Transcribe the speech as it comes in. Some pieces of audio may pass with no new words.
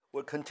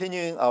We're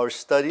continuing our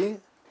study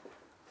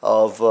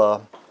of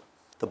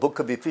the book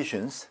of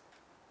Ephesians,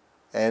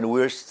 and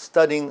we're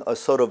studying a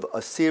sort of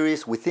a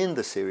series within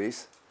the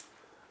series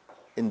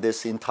in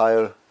this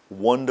entire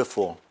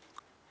wonderful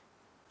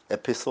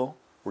epistle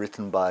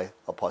written by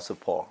Apostle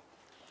Paul.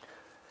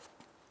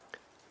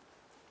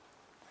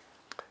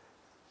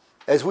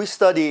 As we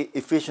study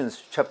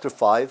Ephesians chapter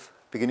 5,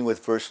 beginning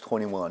with verse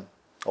 21,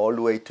 all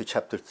the way to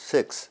chapter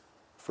 6,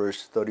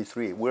 verse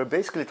 33, we're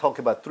basically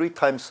talking about three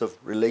types of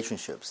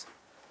relationships.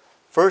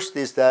 First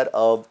is that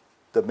of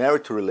the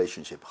marital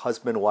relationship,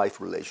 husband-wife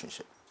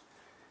relationship.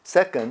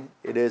 Second,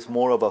 it is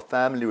more of a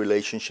family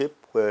relationship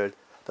where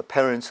the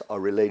parents are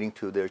relating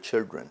to their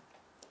children.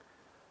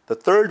 The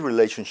third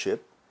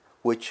relationship,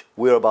 which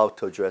we're about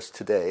to address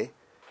today,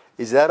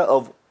 is that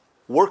of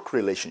work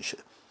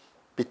relationship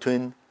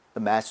between the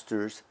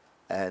masters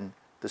and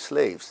the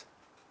slaves.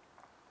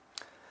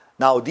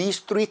 Now, these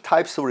three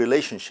types of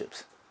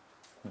relationships,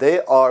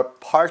 they are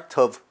part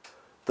of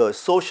the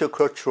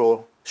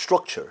social-cultural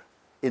structure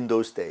in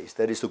those days.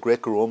 That is the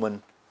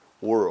Greco-Roman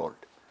world.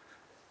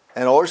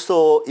 And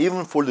also,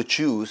 even for the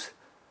Jews,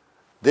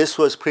 this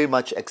was pretty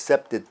much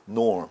accepted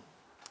norm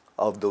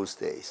of those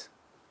days.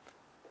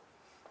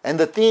 And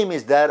the theme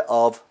is that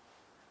of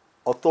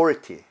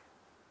authority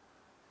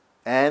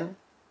and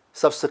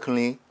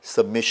subsequently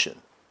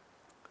submission.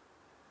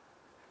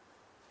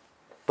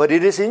 But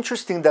it is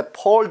interesting that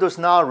Paul does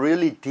not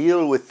really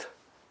deal with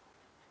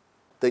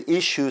the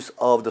issues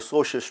of the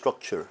social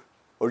structure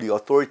or the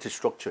authority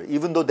structure,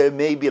 even though there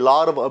may be a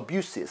lot of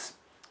abuses.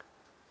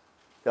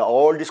 There are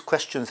all these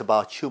questions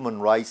about human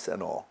rights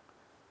and all.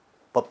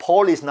 But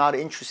Paul is not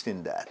interested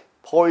in that.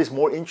 Paul is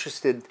more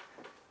interested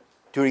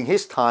during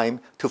his time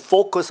to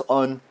focus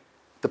on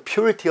the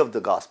purity of the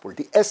gospel,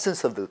 the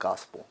essence of the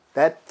gospel.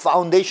 That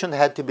foundation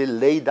had to be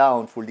laid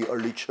down for the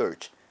early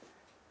church.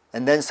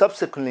 And then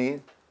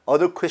subsequently,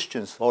 other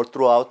Christians all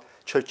throughout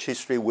church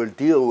history will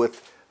deal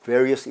with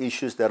various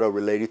issues that are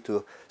related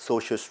to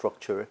social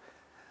structure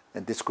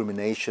and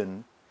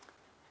discrimination,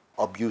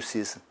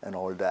 abuses, and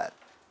all that.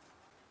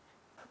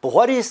 But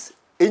what is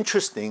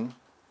interesting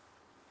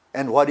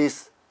and what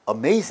is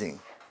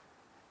amazing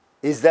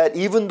is that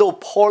even though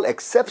Paul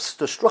accepts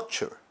the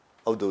structure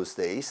of those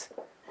days,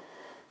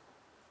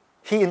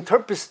 he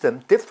interprets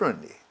them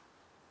differently.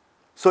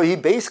 So he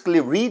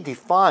basically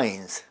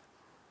redefines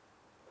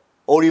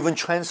or even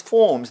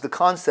transforms the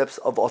concepts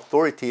of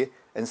authority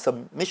and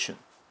submission.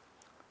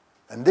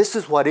 And this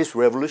is what is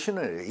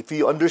revolutionary. If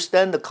you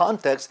understand the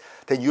context,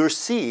 then you'll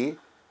see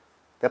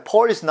that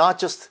Paul is not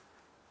just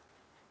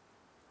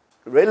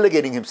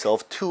relegating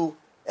himself to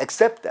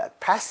accept that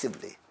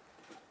passively.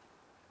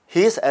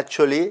 He is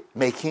actually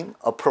making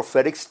a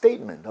prophetic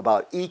statement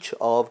about each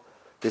of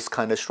these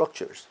kind of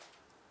structures.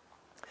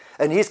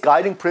 And his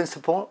guiding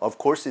principle, of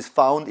course, is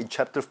found in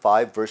chapter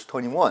 5, verse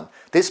 21.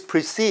 This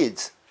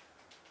precedes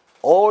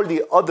all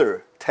the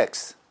other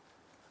texts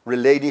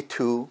related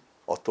to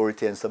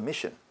authority and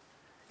submission.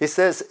 It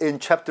says in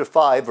chapter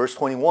 5, verse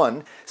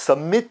 21,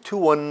 submit to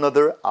one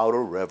another out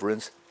of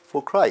reverence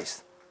for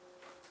Christ.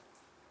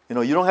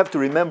 You don't have to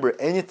remember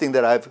anything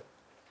that I've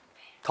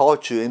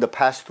taught you in the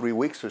past 3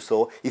 weeks or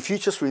so. If you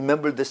just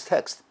remember this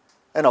text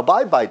and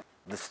abide by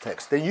this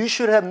text, then you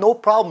should have no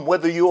problem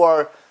whether you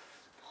are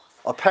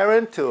a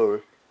parent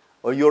or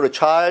you're a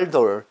child,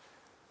 or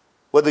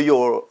whether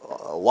you're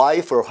a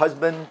wife or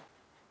husband,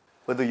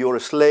 whether you're a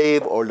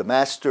slave or the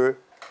master,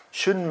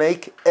 shouldn't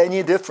make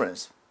any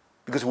difference.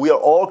 Because we are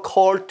all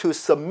called to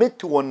submit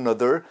to one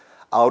another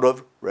out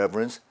of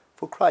reverence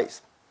for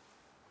Christ.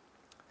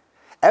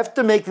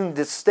 After making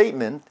this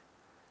statement,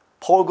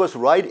 Paul goes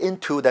right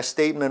into that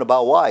statement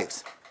about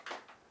wives.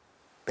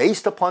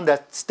 Based upon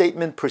that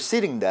statement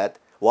preceding that,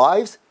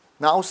 wives,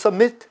 now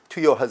submit to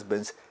your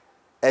husbands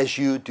as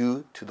you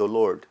do to the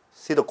Lord.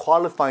 See, the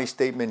qualifying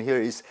statement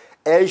here is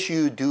as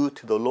you do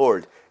to the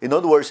Lord. In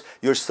other words,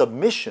 your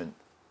submission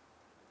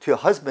to your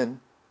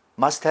husband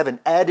must have an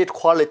added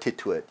quality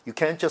to it. You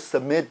can't just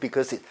submit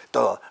because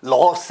the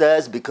law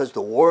says, because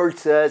the word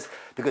says,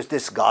 because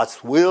this is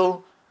God's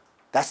will.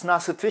 That's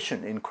not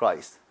sufficient in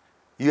Christ.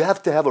 You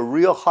have to have a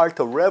real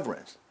heart of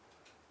reverence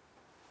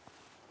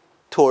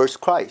towards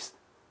Christ.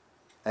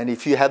 And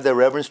if you have that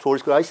reverence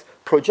towards Christ,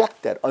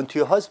 project that onto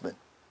your husband.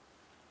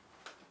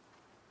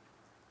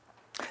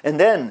 And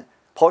then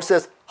Paul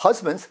says,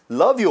 husbands,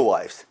 love your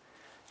wives,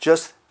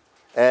 just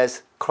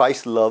as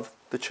Christ loved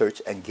the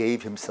church and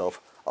gave himself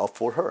up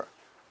for her.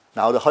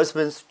 Now the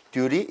husband's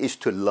duty is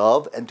to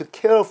love and to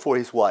care for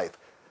his wife.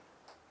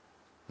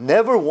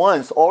 Never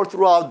once, all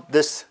throughout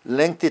this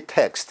lengthy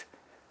text,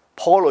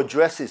 Paul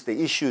addresses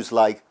the issues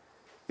like,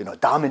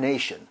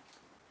 domination,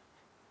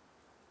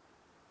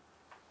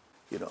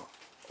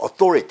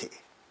 authority,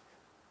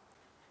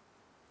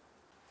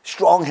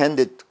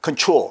 strong-handed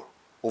control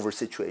over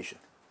situation,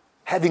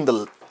 having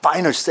the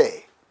final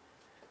say.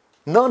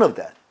 None of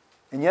that.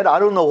 And yet I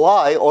don't know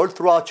why all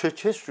throughout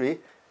church history,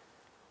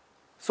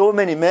 so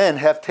many men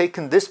have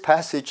taken this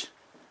passage,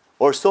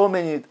 or so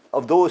many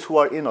of those who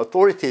are in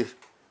authoritative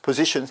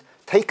positions,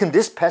 taken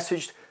this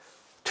passage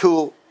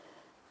to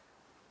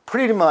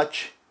pretty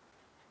much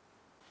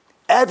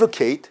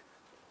advocate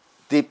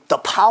the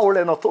power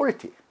and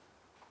authority.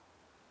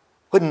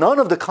 But none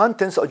of the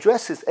contents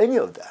addresses any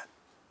of that.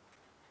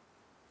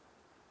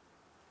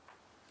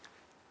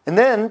 And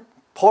then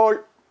Paul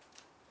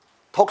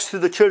talks to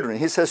the children.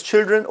 He says,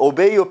 children,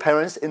 obey your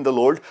parents in the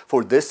Lord,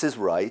 for this is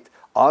right.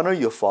 Honor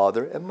your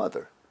father and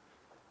mother.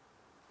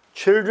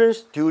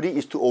 Children's duty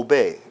is to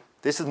obey.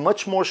 This is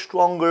much more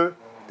stronger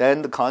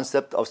than the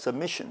concept of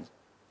submission,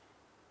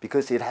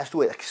 because it has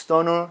to be an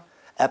external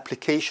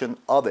application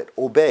of it,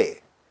 obey.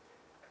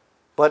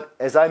 But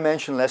as I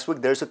mentioned last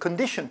week, there's a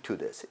condition to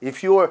this.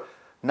 If you're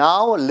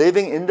now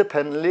living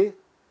independently,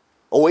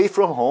 away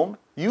from home,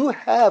 you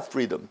have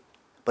freedom.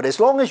 But as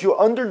long as you're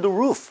under the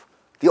roof,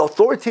 the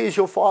authority is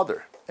your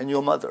father and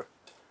your mother.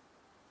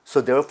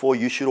 So therefore,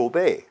 you should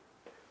obey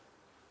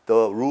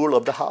the rule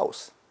of the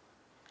house.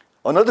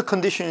 Another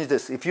condition is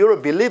this. If you're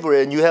a believer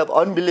and you have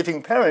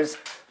unbelieving parents,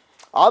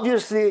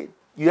 obviously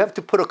you have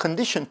to put a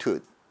condition to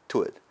it.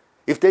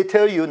 If they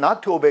tell you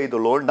not to obey the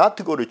Lord, not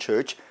to go to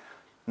church,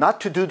 not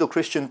to do the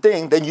Christian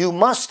thing, then you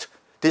must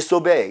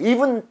disobey.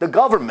 Even the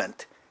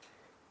government.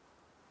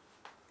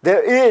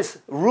 There is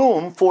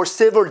room for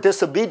civil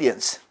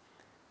disobedience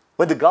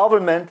when the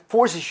government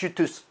forces you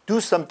to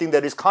do something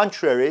that is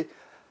contrary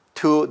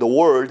to the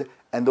word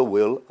and the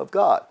will of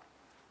God.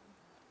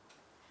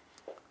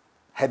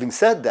 Having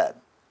said that,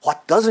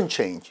 what doesn't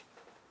change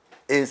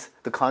is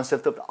the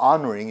concept of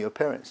honoring your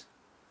parents.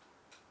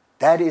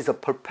 That is a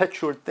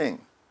perpetual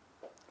thing.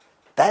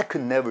 That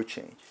could never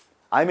change.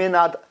 I may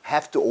not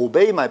have to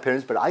obey my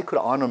parents, but I could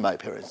honor my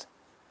parents.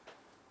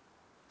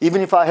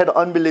 Even if I had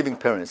unbelieving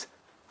parents,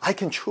 I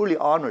can truly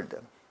honor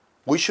them.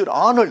 We should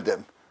honor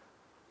them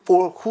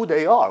for who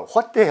they are,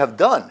 what they have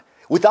done.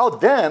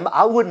 Without them,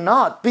 I would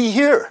not be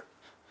here.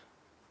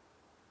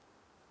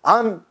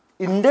 I'm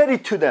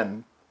indebted to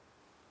them.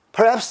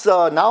 Perhaps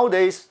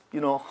nowadays,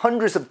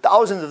 hundreds of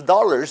thousands of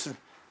dollars,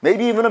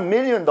 maybe even $1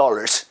 million.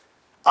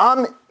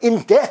 I'm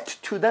in debt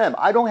to them.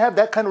 I don't have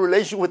that kind of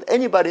relationship with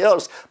anybody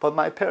else but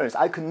my parents.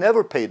 I could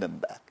never pay them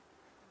back.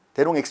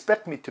 They don't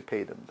expect me to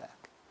pay them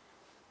back.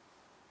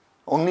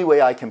 Only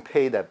way I can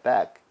pay that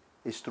back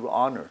is through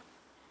honor,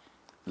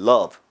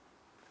 love,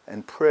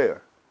 and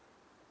prayer,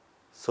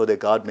 so that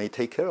God may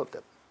take care of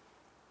them.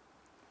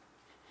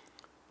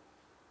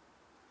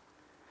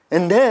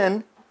 And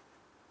then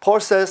Paul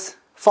says,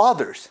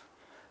 fathers,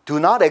 do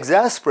not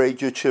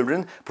exasperate your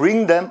children.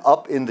 Bring them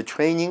up in the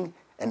training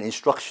and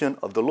instruction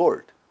of the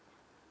Lord.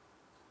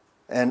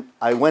 And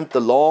I went the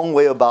long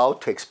way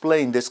about to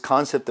explain this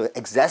concept of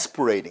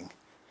exasperating,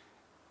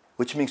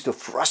 which means to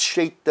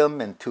frustrate them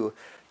and to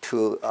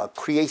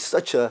create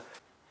such a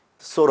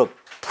sort of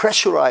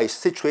pressurized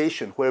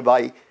situation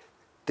whereby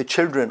the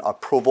children are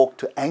provoked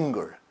to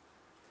anger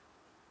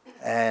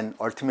and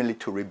ultimately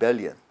to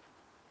rebellion.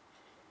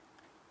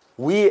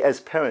 We as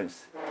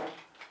parents,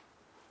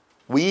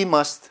 we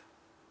must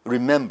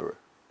remember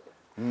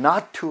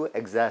not to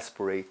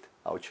exasperate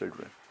our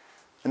children.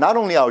 And not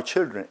only our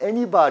children,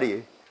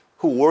 anybody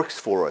who works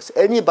for us,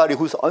 anybody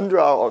who's under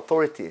our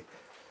authority,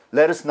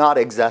 let us not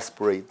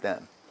exasperate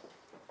them.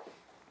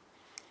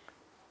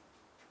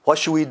 What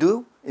should we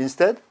do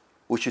instead?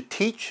 We should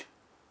teach,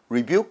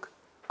 rebuke,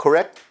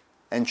 correct,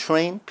 and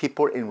train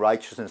people in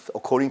righteousness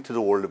according to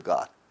the Word of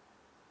God.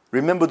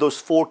 Remember those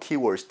 4 key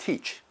words,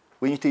 teach.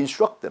 We need to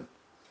instruct them.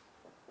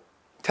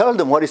 Tell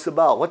them what it's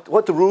about,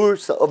 what the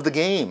rules of the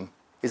game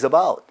is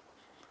about.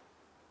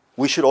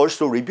 We should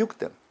also rebuke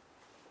them.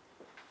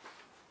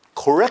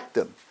 Correct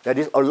them, that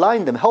is,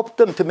 align them, help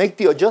them to make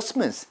the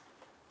adjustments.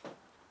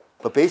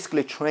 But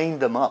basically train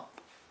them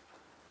up,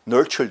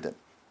 nurture them,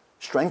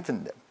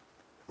 strengthen them,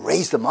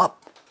 raise them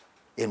up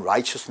in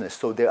righteousness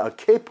so they are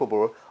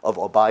capable of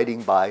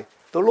abiding by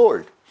the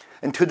Lord.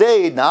 And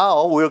today,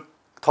 now, we're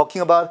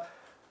talking about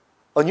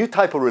a new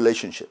type of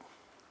relationship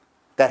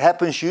that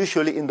happens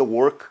usually in the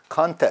work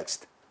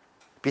context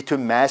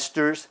between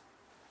masters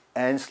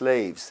and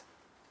slaves.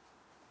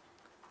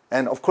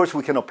 And of course,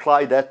 we can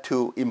apply that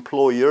to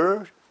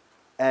employer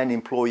and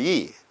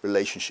employee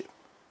relationship.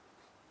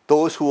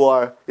 Those who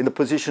are in the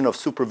position of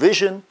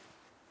supervision,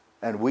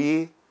 and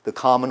we, the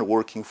common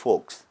working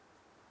folks.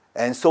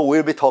 And so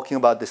we'll be talking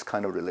about this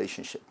kind of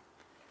relationship.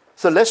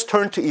 So let's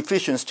turn to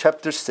Ephesians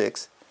chapter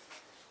 6,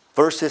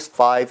 verses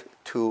 5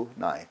 to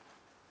 9.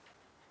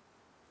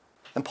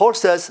 And Paul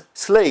says,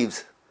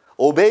 slaves,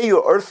 obey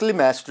your earthly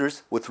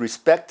masters with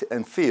respect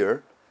and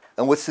fear,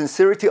 and with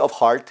sincerity of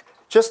heart,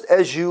 just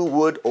as you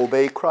would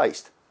obey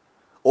Christ.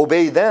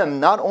 Obey them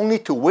not only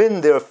to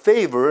win their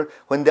favor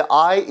when the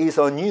eye is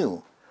on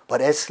you, but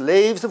as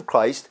slaves of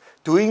Christ,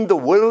 doing the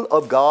will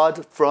of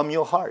God from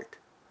your heart.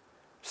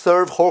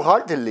 Serve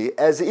wholeheartedly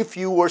as if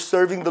you were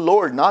serving the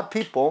Lord, not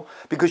people,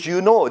 because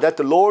you know that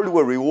the Lord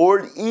will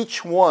reward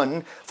each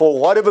one for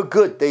whatever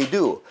good they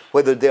do,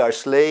 whether they are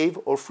slave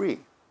or free.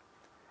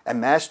 And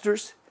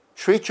masters,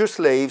 treat your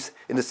slaves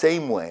in the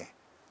same way.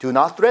 Do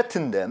not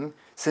threaten them,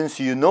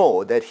 since you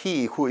know that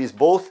he who is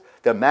both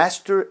their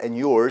master and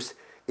yours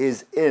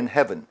is in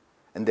heaven,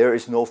 and there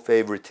is no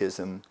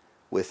favoritism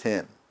with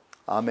him.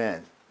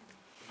 Amen.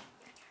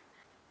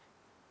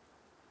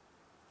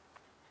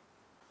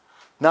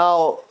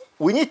 Now,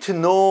 we need to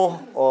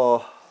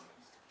know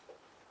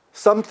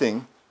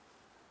something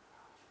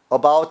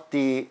about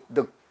the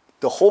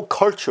whole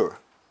culture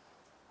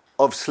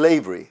of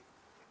slavery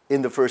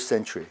in the first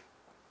century.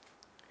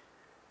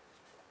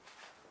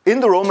 In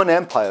the Roman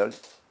Empire,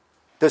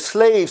 the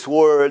slaves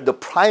were the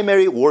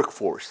primary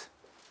workforce.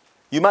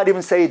 You might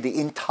even say the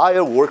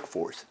entire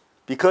workforce,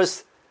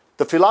 because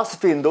the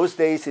philosophy in those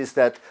days is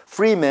that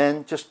free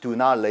men just do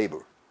not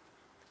labor.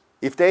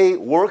 If they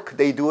work,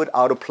 they do it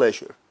out of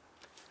pleasure.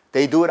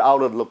 They do it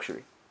out of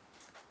luxury.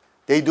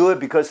 They do it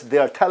because they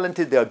are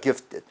talented, they are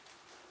gifted.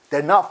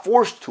 They're not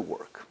forced to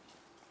work.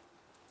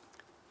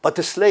 But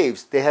the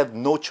slaves, they have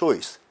no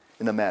choice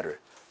in the matter.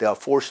 They are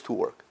forced to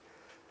work.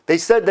 They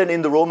said that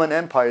in the Roman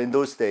Empire in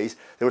those days,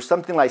 there were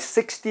something like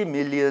 60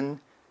 million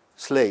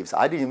slaves.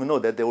 I didn't even know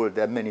that there were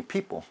that many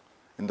people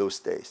in those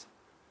days.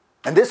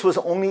 And this was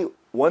only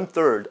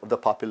 1/3 of the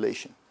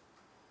population.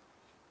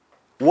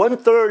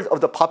 1/3 of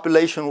the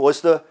population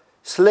was the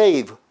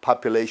slave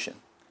population.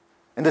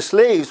 And the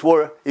slaves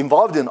were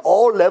involved in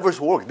all levels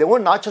of work. They were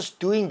not just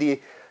doing the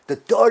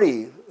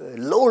dirty,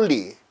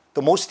 lowly,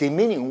 the most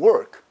demeaning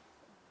work.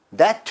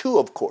 That too,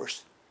 of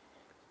course.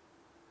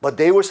 But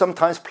they were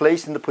sometimes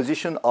placed in the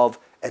position of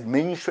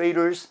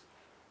administrators,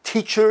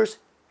 teachers,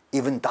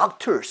 even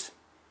doctors.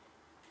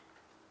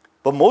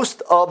 But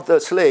most of the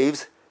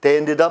slaves, they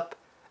ended up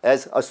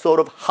as a sort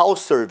of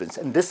house servants.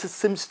 And this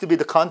seems to be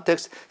the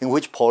context in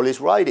which Paul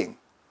is writing.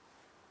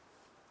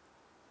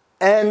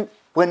 And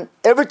when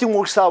everything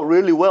works out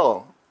really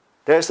well,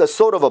 there's a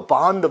sort of a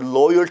bond of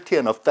loyalty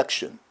and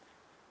affection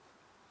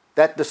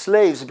that the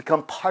slaves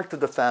become part of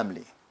the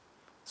family,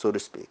 so to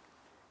speak.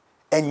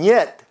 And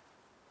yet,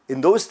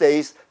 in those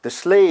days, the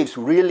slaves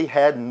really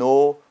had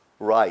no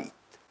right.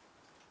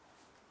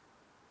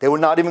 They were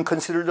not even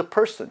considered a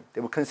person.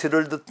 They were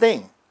considered the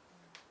thing.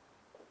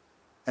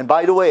 And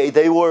by the way,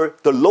 they were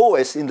the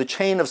lowest in the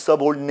chain of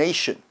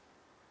subordination.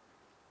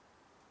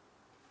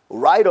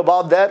 Right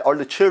above that are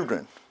the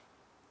children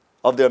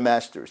of their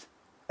masters.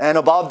 And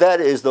above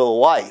that is the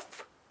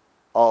wife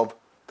of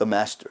the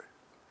master.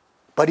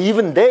 But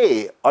even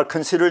they are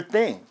considered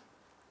things.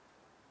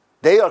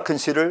 They are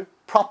considered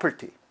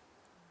property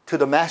to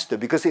the master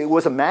because it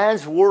was a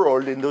man's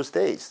world in those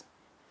days.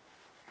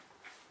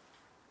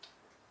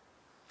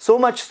 So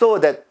much so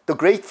that the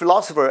great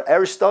philosopher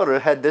Aristotle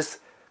had this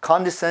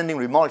condescending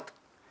remark.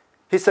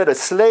 He said, a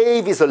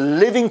slave is a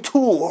living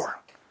tool,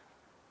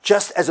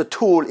 just as a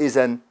tool is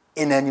an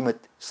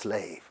inanimate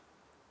slave.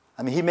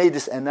 I mean, he made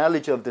this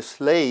analogy of the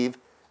slave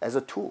as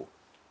a tool.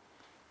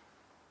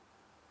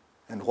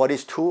 And what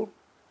is tool?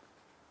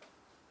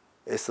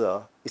 It's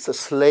a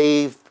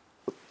slave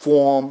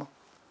form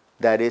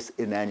that is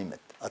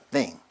inanimate, a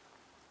thing.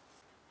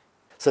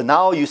 So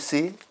now you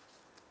see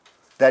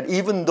that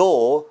even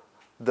though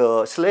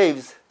the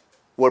slaves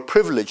were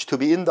privileged to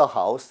be in the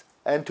house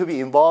and to be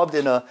involved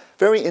in a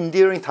very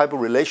endearing type of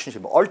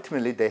relationship,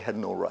 ultimately they had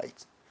no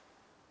rights.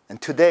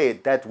 And today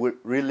that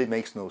really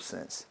makes no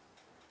sense.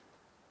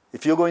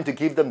 If you're going to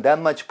give them that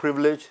much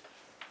privilege,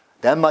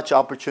 that much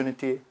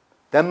opportunity,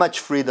 that much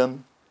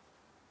freedom,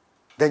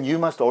 then you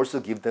must also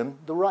give them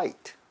the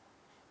right,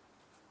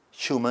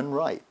 human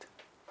right.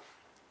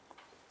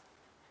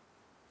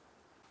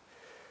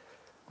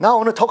 Now I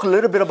want to talk a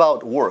little bit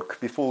about work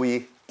before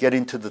we get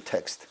into the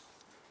text.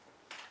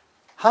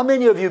 How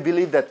many of you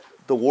believe that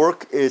the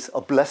work is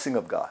a blessing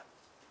of God?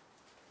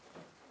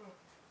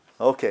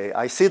 Okay,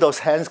 I see those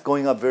hands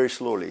going up very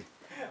slowly.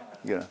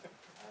 You know.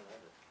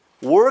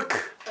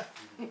 Work,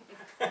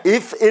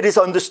 if it is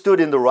understood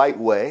in the right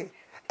way,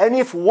 and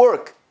if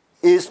work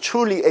is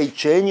truly a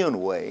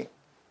genuine way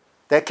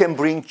that can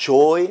bring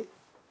joy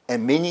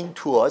and meaning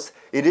to us,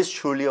 it is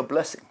truly a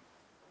blessing.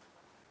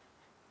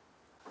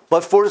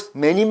 But for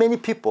many, many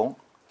people,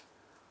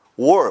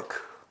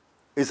 work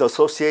is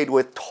associated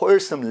with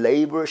toilsome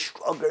labor,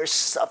 struggle,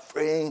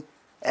 suffering,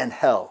 and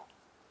hell.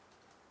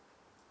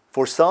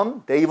 For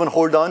some, they even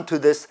hold on to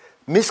this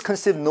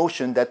misconceived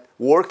notion that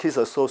work is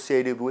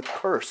associated with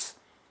curse.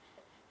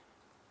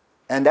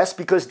 And that's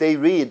because they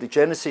read the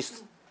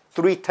Genesis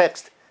 3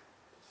 text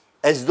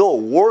as though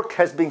work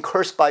has been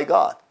cursed by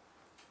God.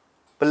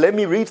 But let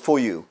me read for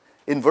you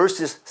in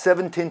verses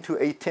 17 to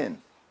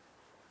 18.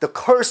 The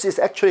curse is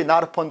actually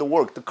not upon the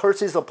work. The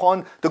curse is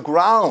upon the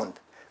ground.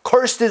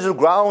 Cursed is the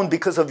ground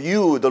because of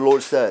you, the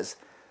Lord says.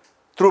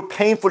 Through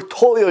painful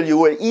toil you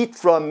will eat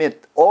from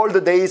it all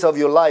the days of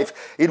your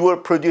life. It will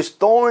produce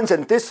thorns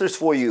and thistles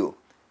for you.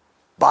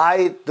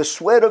 By the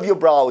sweat of your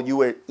brow you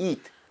will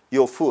eat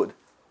your food.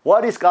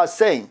 What is God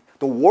saying?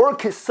 The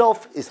work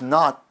itself is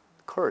not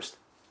cursed.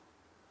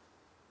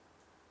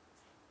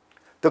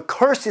 The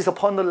curse is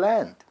upon the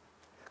land.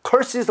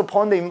 Curse is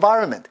upon the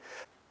environment.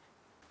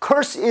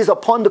 Curse is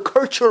upon the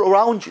culture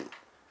around you.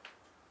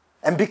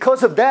 And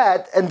because of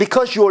that, and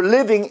because you're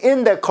living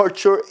in that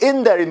culture,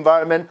 in that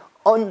environment,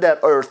 on that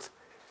earth,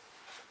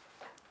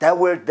 that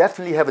will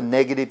definitely have a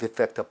negative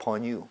effect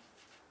upon you.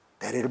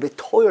 That it'll be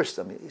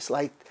toilsome. It's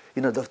like,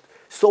 the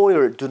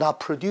soil do not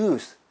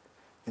produce,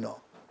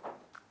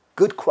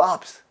 good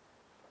crops.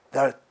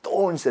 There are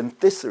thorns and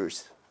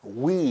thistles,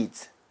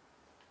 weeds.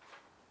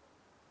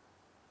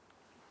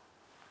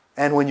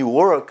 And when you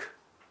work,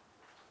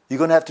 you're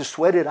going to have to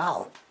sweat it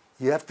out.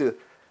 You have to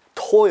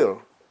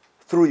toil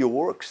through your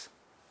works.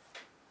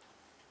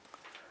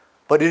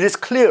 But it is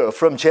clear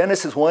from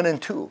Genesis 1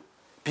 and 2,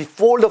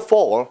 before the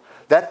fall,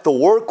 that the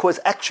work was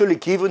actually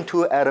given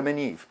to Adam and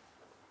Eve.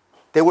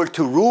 They were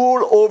to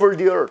rule over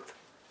the earth.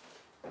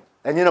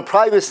 And in a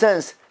private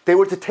sense, they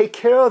were to take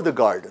care of the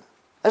garden.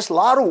 That's a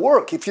lot of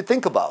work if you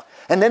think about it.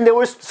 And then they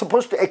were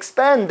supposed to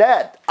expand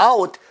that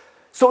out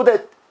so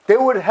that they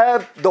would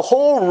have the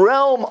whole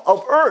realm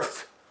of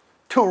earth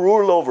to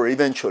rule over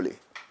eventually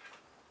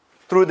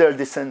through their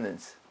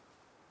descendants.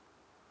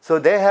 So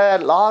they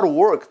had a lot of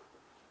work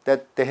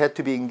that they had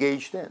to be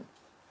engaged in.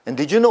 And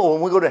did you know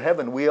when we go to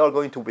heaven, we are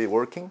going to be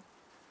working?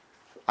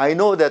 I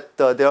know that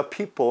there are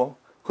people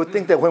who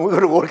think that when we go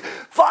to work,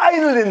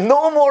 finally,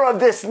 no more of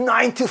this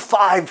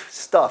 9-to-5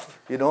 stuff,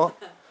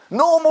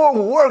 No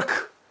more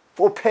work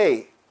for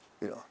pay,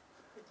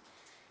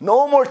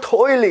 No more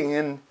toiling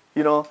and,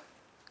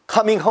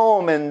 coming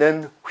home and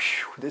then,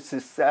 this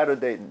is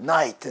Saturday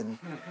night and,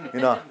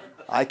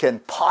 I can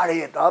party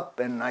it up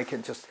and I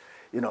can just,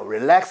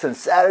 relax on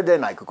Saturday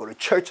and I could go to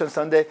church on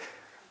Sunday.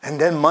 And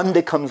then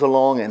Monday comes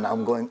along and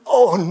I'm going,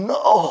 oh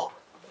no.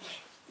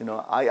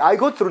 I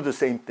go through the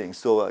same thing.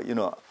 So,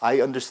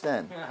 I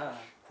understand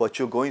what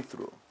you're going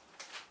through.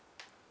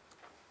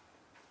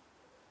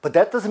 But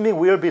that doesn't mean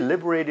we'll be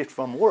liberated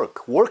from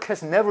work. Work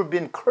has never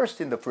been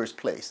cursed in the first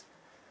place.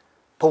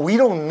 But we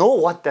don't know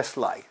what that's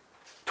like.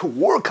 To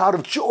work out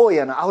of joy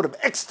and out of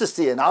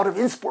ecstasy and out of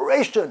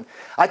inspiration.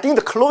 I think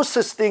the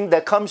closest thing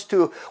that comes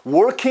to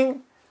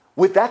working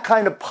with that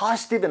kind of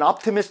positive and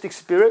optimistic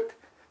spirit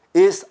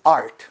is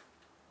art.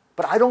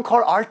 But I don't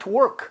call art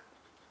work.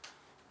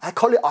 I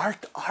call it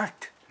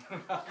art.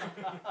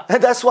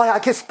 And that's why I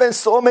can spend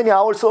so many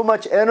hours, so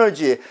much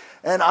energy,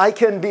 and I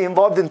can be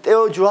involved in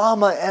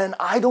theodrama, and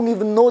I don't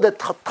even know that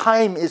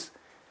time is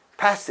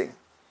passing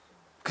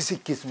because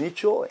it gives me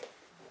joy.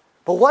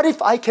 But what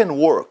if I can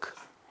work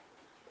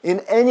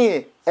in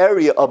any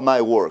area of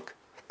my work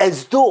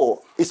as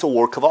though it's a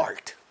work of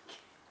art?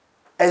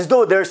 As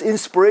though there's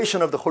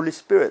inspiration of the Holy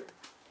Spirit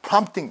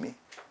prompting me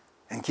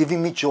and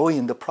giving me joy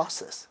in the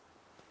process.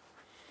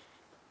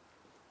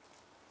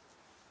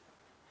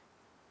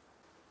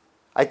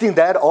 I think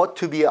that ought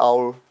to be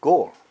our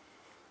goal.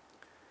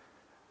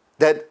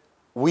 That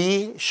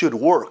we should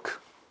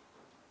work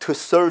to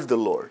serve the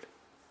Lord.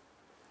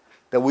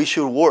 That we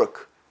should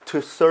work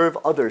to serve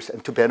others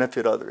and to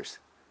benefit others.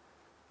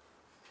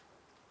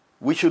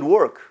 We should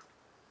work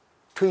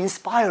to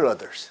inspire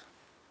others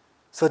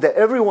so that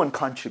everyone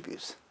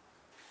contributes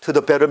to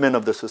the betterment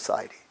of the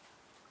society.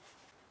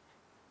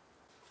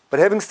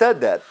 But having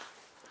said that,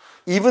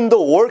 even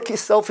though work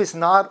itself is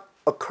not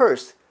a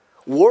curse,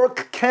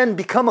 work can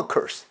become a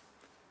curse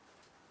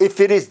if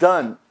it is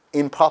done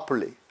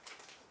improperly.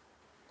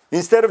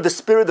 Instead of the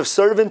spirit of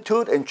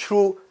servitude and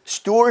true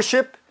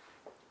stewardship,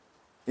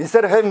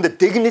 instead of having the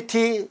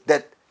dignity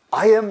that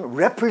I am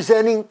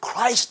representing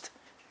Christ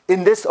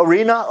in this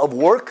arena of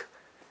work,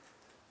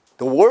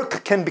 the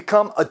work can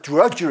become a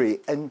drudgery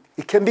and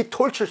it can be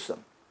torturesome.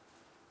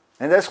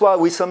 And that's why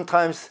we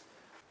sometimes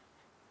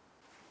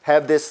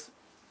have these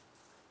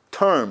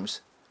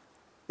terms,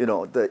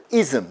 the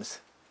isms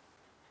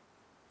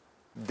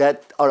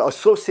that are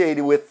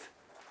associated with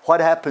what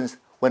happens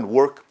when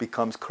work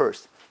becomes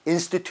cursed.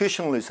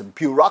 Institutionalism,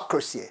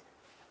 bureaucracy,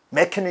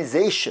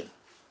 mechanization.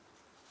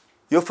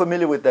 You're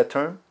familiar with that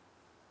term?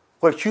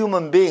 Where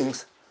human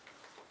beings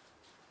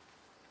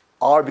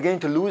are beginning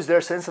to lose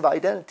their sense of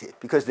identity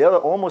because they are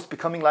almost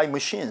becoming like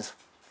machines.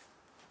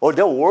 Or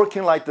they're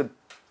working like the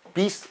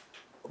beast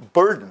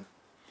burden,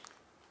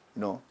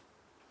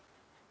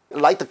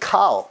 like the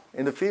cow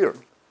in the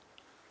field.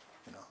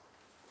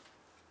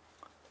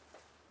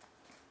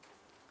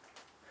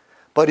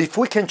 But if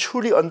we can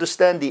truly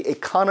understand the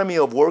economy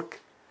of work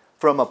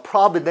from a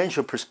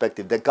providential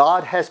perspective, that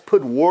God has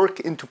put work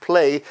into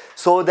play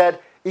so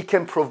that it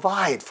can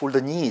provide for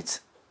the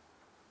needs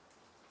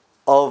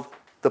of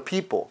the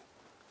people,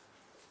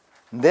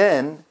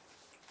 then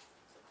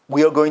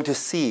we are going to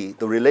see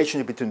the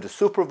relationship between the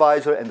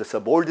supervisor and the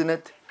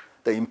subordinate,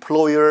 the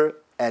employer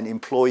and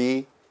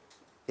employee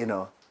in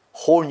a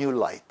whole new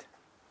light.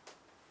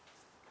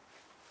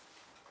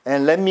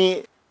 And let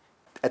me,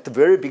 at the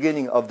very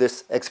beginning of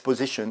this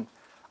exposition,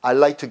 I'd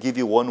like to give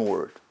you one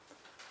word.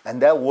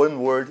 And that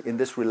one word in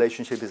this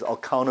relationship is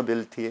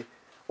accountability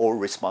or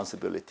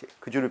responsibility.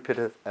 Could you repeat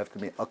it after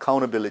me?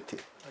 Accountability.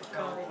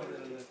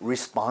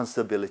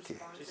 Responsibility.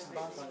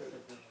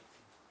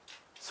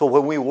 So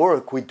when we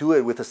work, we do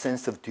it with a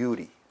sense of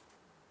duty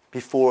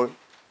before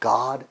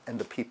God and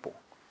the people.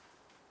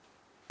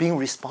 Being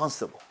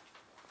responsible.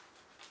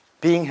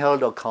 Being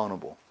held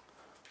accountable.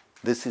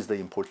 This is the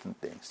important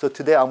thing. So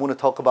today I'm going to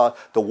talk about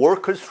the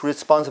worker's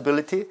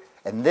responsibility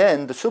and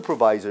then the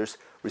supervisor's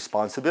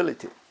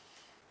responsibility.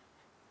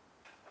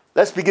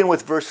 Let's begin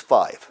with verse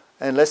 5.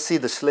 And let's see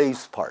the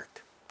slaves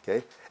part.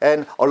 Okay?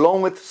 And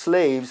along with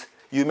slaves,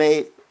 you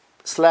may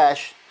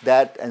slash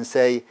that and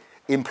say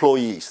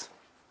employees.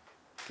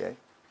 Okay?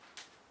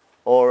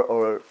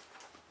 Or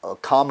a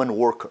common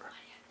worker.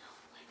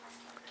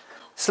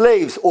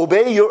 Slaves,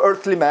 obey your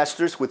earthly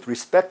masters with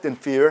respect and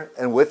fear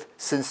and with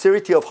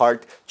sincerity of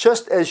heart,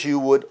 just as you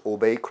would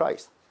obey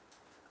Christ.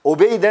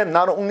 Obey them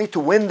not only to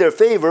win their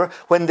favor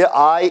when their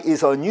eye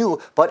is on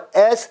you, but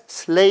as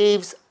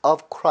slaves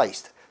of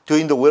Christ,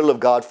 doing the will of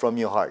God from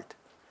your heart.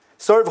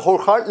 Serve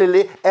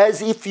wholeheartedly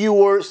as if you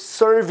were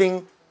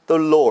serving the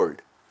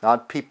Lord,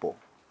 not people.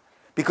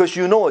 Because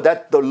you know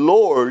that the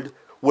Lord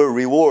will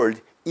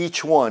reward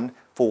each one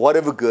for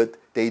whatever good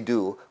they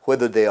do,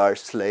 whether they are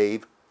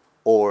slave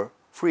or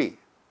free.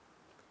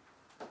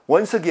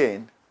 Once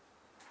again,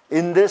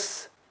 in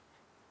this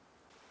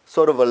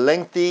sort of a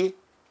lengthy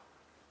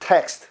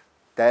text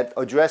that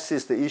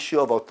addresses the issue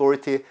of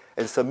authority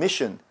and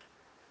submission,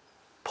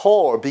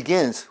 Paul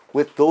begins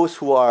with those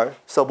who are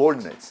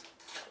subordinates.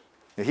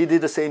 He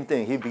did the same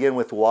thing. He began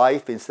with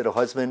wife instead of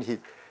husband.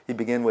 He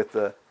began with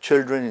the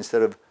children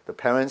instead of the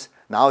parents.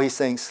 Now he's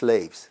saying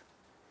slaves.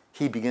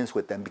 He begins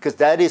with them because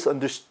that is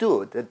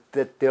understood,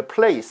 that their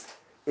place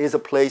is a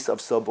place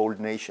of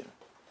subordination.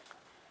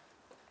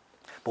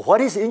 But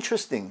what is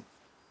interesting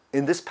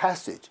in this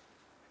passage,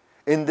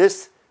 in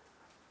this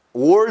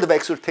word of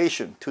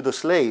exhortation to the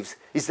slaves,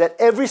 is that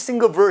every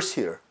single verse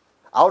here,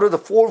 out of the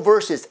 4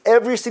 verses,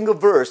 every single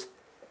verse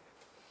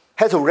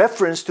has a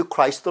reference to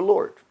Christ the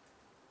Lord.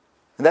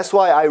 And that's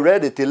why I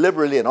read it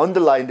deliberately and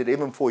underlined it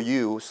even for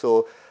you,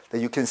 so that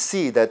you can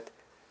see that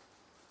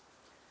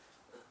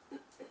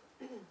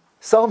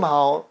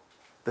somehow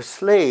the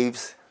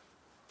slaves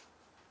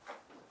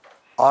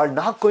are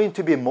not going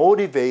to be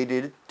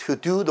motivated to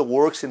do the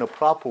works in a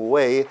proper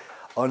way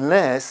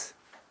unless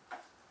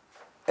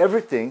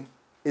everything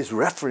is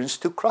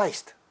referenced to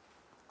Christ.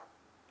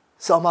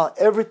 Somehow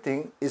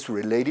everything is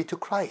related to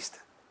Christ.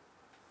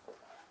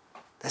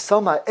 That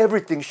somehow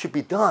everything should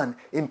be done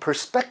in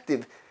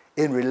perspective,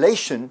 in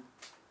relation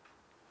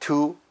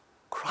to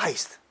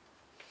Christ.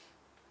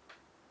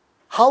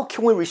 How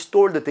can we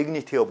restore the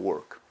dignity of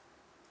work?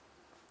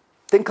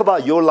 Think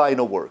about your line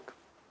of work.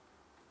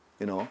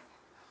 You know,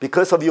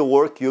 because of your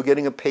work, you're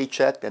getting a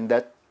paycheck, and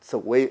that's a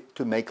way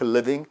to make a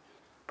living,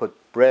 put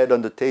bread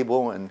on the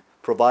table, and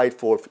provide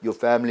for your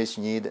family's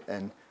need,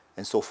 and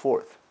so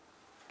forth.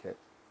 Okay.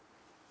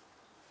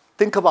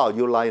 Think about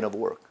your line of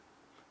work.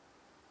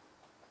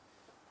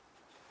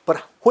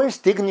 But where's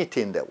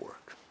dignity in that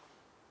work?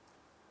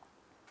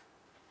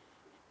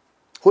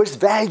 Where's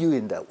value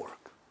in that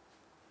work?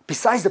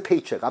 Besides the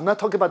paycheck. I'm not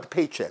talking about the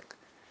paycheck.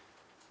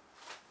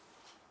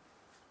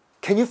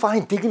 Can you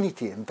find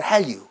dignity and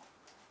value?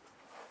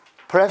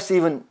 Perhaps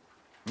even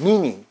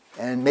meaning,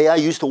 and may I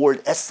use the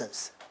word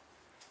essence.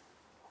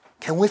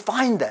 Can we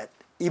find that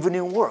even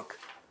in work?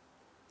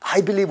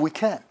 I believe we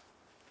can.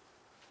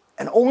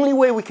 And only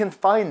way we can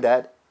find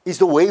that is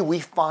the way we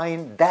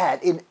find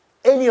that in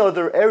any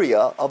other area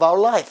of our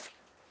life.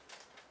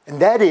 And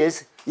that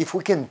is if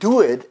we can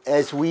do it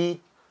as we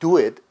do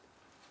it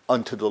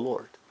unto the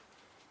Lord.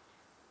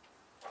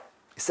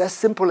 It's as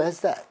simple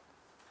as that.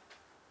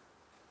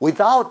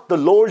 Without the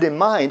Lord in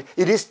mind,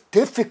 it is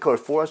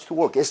difficult for us to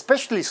work,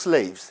 especially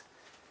slaves.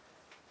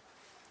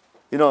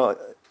 You know,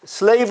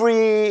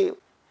 slavery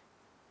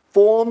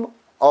form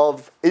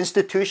of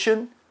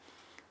institution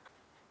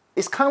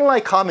is kind of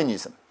like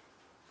communism.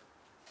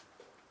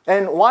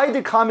 And why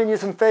did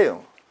communism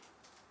fail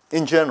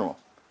in general?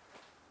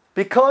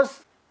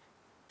 Because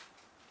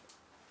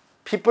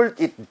people,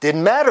 it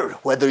didn't matter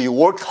whether you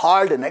worked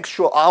hard an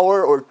extra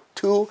hour or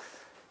 2,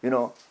 you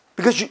know,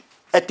 because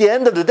at the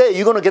end of the day,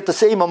 you're going to get the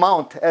same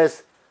amount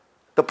as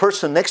the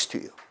person next to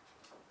you.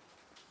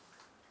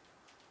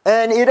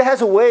 And it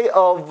has a way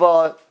of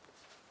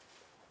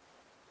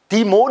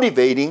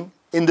demotivating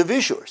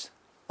individuals.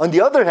 On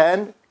the other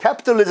hand,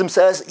 capitalism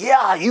says,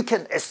 yeah, you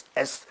can,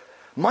 as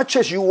much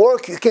as you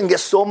work, you can get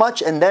so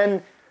much, and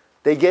then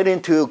they get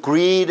into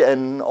greed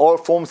and all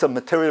forms of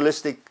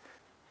materialistic,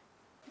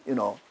 you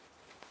know,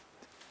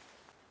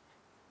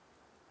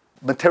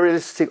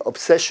 materialistic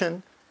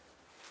obsession.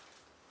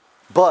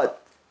 But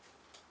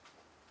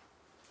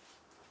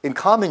in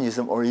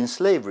communism or in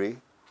slavery,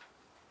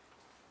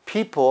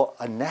 people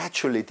are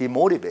naturally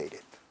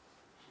demotivated.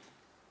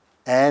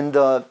 And,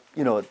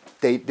 you know,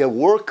 they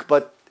work,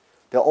 but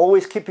they're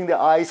always keeping their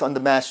eyes on the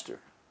master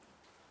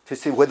to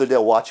see whether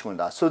they're watching or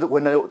not. So that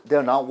when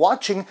they're not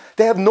watching,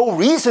 they have no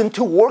reason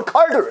to work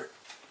harder.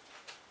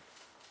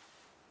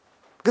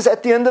 Because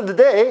at the end of the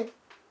day,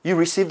 you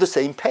receive the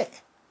same pay.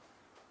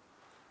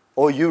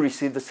 Or you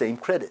receive the same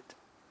credit.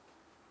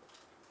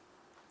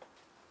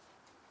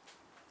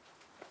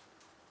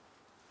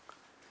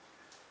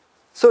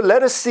 So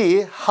let us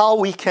see how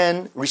we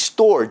can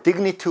restore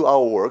dignity to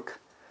our work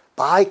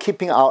by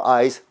keeping our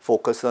eyes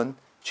focused on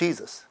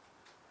Jesus.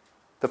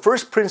 The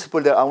first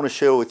principle that I want to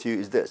share with you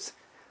is this.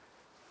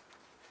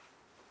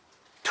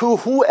 To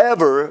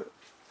whoever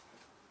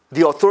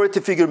the authority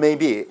figure may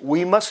be,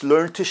 we must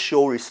learn to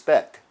show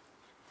respect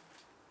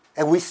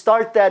And we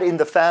start that in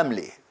the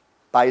family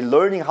by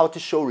learning how to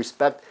show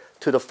respect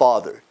to the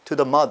father, to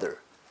the mother,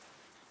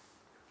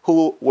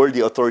 who were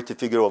the authority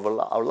figure of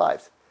our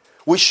lives.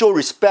 We show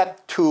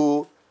respect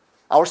to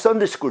our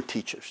Sunday school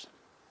teachers.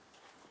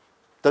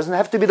 Doesn't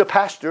have to be the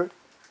pastor.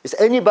 It's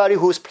anybody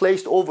who is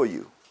placed over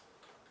you,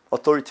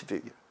 authority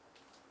figure.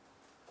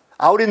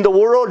 Out in the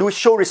world, we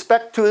show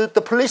respect to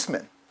the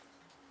policemen.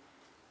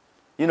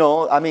 You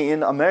know, I mean,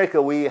 in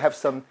America, we have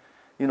some,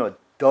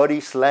 dirty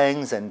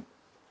slangs and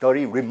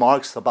dirty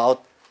remarks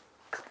about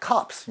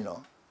cops, In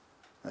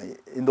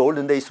the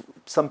olden days,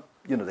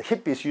 the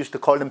hippies used to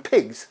call them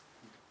pigs.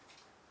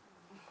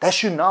 That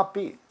should not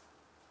be.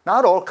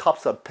 Not all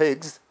cops are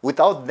pigs.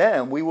 Without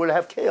them, we will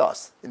have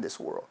chaos in this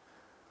world.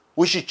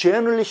 We should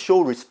generally show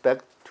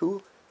respect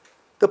to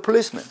the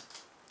policemen.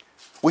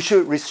 We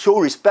should show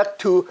respect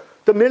to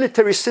the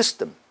military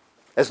system.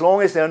 As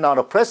long as they're not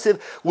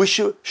oppressive, we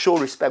should show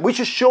respect. We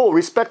should show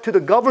respect to the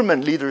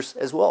government leaders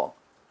as well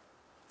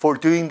for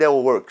doing their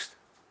works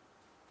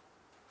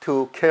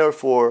to care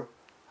for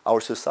our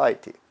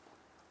society.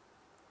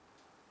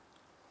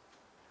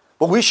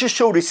 But we should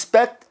show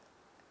respect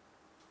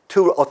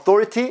to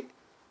authority.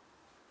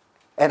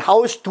 And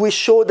how do we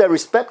show that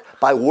respect?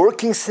 By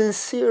working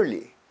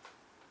sincerely,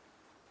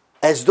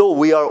 as though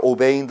we are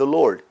obeying the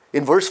Lord.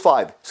 In verse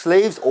 5,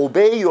 slaves,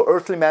 obey your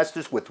earthly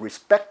masters with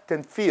respect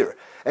and fear.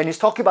 And he's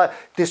talking about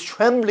this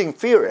trembling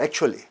fear,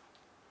 actually.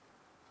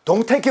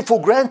 Don't take it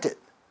for granted.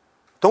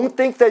 Don't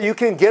think that you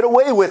can get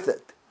away with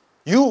it.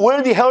 You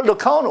will be held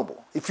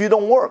accountable if you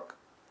don't work.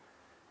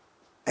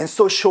 And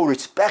so show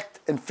respect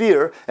and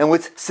fear, and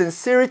with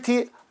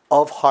sincerity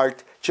of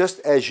heart, just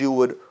as you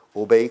would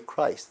obey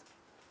Christ.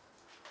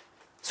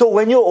 So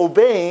when you're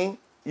obeying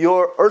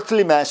your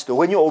earthly master,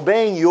 when you're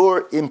obeying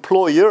your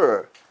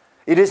employer,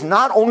 it is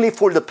not only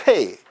for the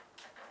pay.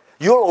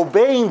 You're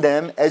obeying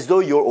them as though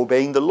you're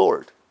obeying the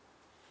Lord.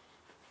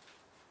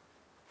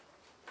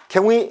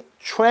 Can we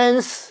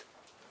translate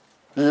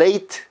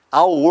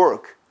our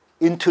work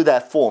into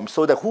that form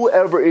so that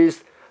whoever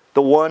is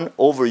the one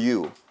over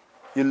you,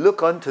 you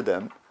look unto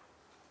them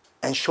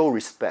and show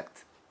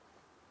respect,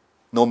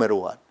 no matter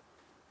what?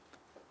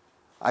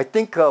 I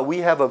think we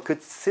have a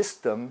good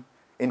system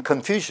in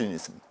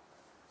Confucianism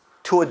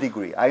to a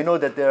degree. I know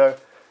that there are,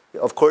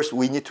 of course,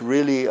 we need to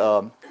really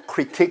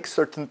critique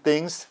certain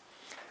things,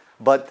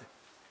 but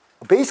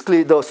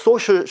basically the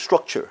social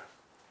structure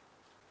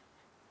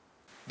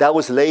that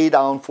was laid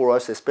down for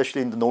us,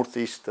 especially in the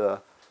Northeast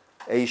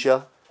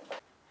Asia,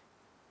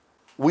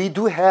 we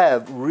do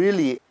have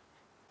really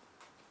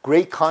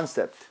great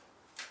concept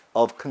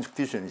of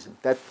Confucianism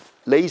that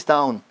lays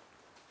down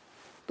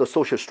the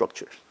social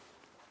structures,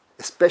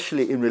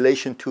 especially in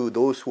relation to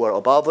those who are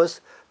above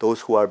us,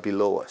 those who are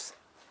below us.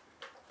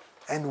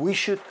 And we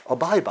should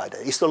abide by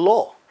that. It's the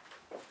law.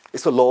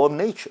 It's the law of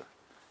nature.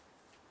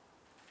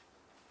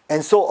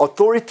 And so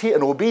authority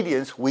and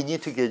obedience, we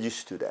need to get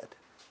used to that.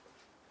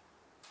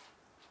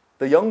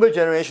 The younger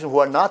generation who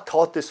are not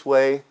taught this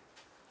way,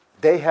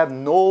 they have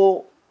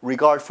no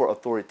regard for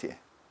authority,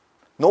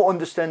 no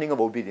understanding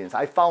of obedience.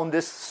 I found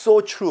this so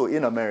true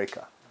in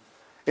America.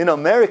 In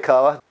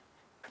America,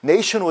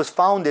 nation was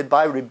founded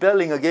by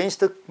rebelling against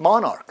the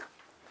monarch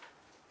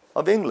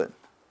of England,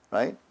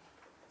 right?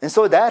 And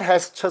so that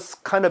has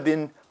just kind of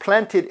been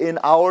planted in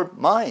our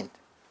mind.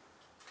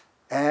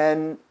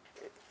 And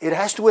it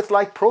has to do with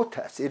like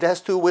protests. It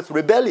has to do with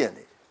rebellion.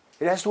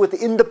 It has to do with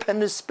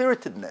independent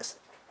spiritedness.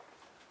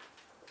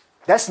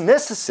 That's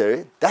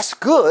necessary. That's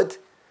good.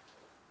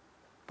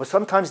 But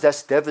sometimes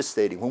that's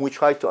devastating when we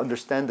try to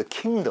understand the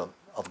kingdom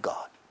of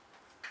God.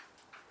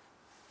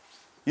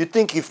 You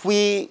think if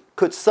we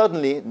could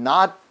suddenly,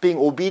 not being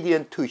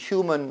obedient to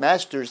human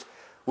masters,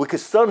 we could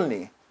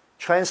suddenly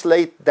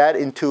translate that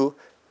into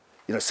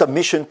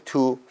submission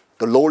to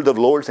the Lord of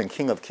Lords and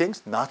King of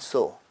Kings? Not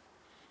so.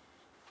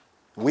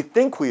 We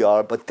think we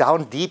are, but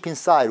down deep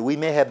inside, we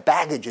may have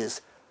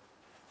baggages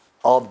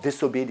of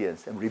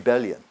disobedience and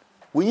rebellion.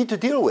 We need to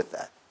deal with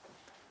that.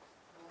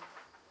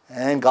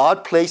 And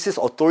God places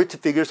authority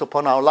figures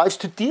upon our lives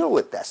to deal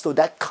with that. So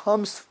that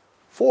comes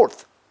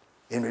forth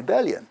in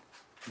rebellion.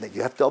 That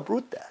you have to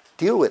uproot that,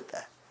 deal with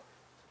that.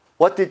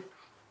 What did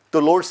the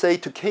Lord say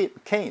to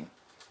Cain?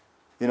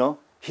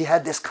 He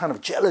had this kind of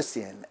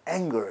jealousy and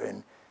anger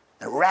and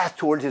wrath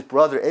towards his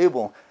brother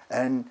Abel.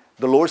 And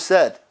the Lord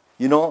said,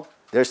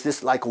 there's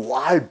this like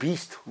wild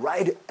beast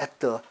right at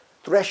the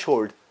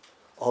threshold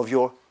of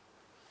your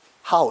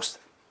house.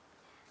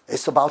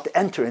 It's about to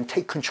enter and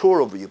take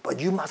control over you, but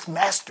you must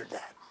master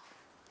that.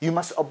 You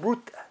must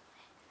uproot that.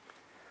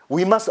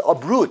 We must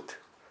uproot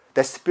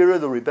that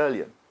spirit of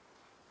rebellion.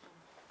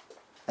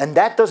 And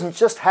that doesn't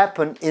just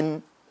happen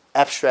in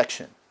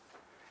abstraction.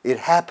 It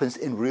happens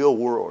in real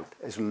world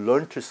as you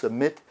learn to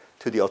submit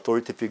to the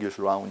authority figures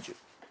around you.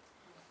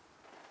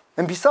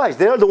 And besides,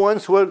 they are the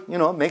ones who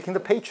are, making the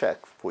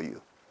paycheck for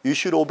you. You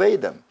should obey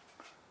them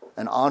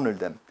and honor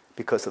them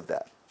because of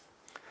that.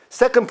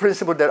 Second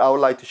principle that I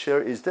would like to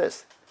share is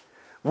this.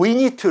 We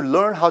need to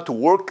learn how to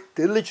work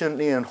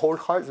diligently and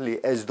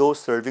wholeheartedly as those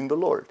serving the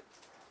Lord.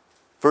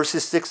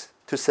 Verses 6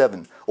 to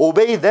 7.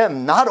 Obey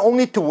them not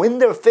only to win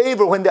their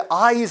favor when their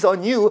eye is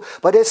on you,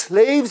 but as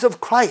slaves of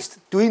Christ,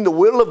 doing the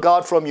will of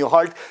God from your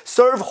heart.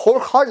 Serve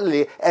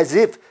wholeheartedly as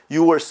if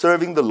you were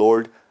serving the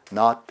Lord,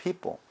 not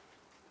people.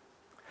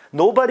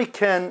 Nobody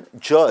can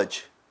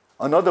judge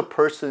another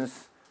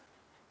person's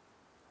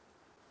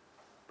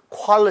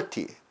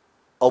quality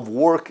of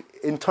work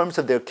in terms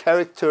of their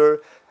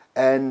character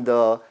and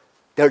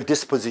their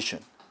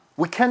disposition.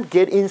 We can't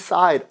get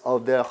inside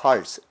of their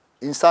hearts,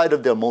 inside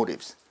of their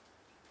motives.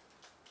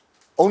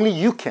 Only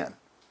you can.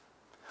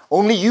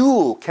 Only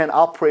you can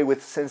operate with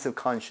a sense of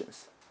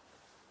conscience.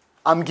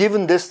 I'm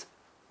given this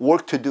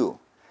work to do.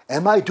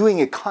 Am I doing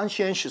it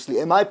conscientiously?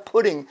 Am I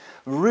putting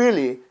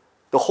really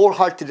the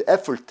wholehearted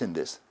effort in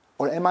this?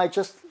 Or am I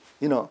just,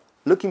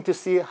 looking to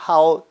see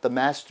how the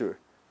master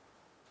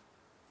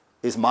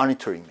is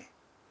monitoring me?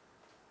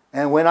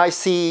 And when I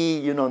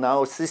see,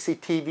 now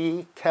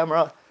CCTV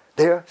camera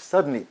there,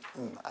 suddenly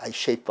I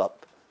shape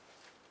up.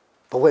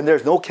 But when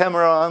there's no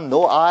camera on,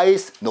 no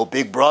eyes, no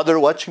big brother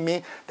watching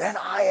me, then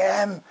I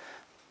am,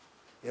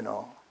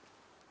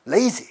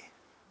 lazy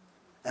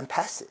and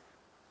passive.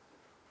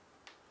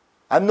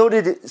 I've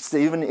noted it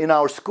even in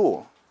our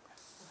school.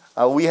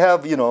 We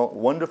have,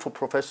 wonderful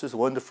professors,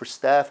 wonderful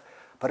staff,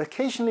 but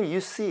occasionally you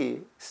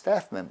see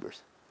staff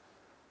members.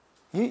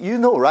 You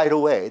know right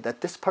away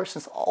that this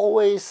person's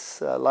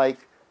always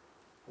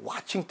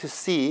watching to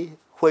see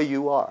where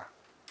you are.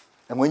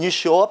 And when you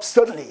show up,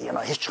 suddenly,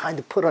 he's trying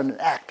to put on an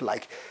act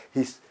like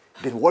he's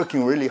been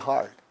working really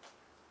hard.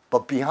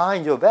 But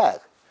behind your back,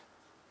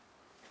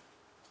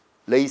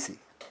 lazy,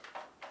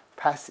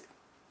 passive,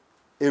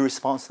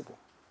 irresponsible.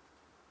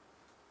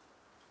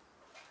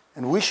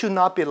 And we should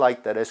not be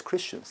like that as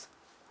Christians,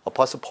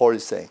 Apostle Paul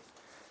is saying.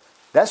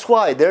 That's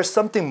why there's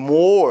something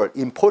more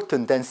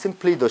important than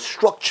simply the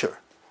structure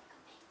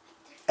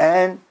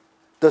and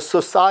the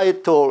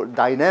societal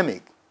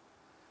dynamic.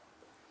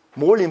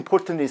 More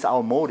important is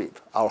our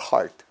motive, our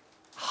heart.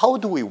 How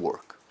do we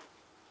work?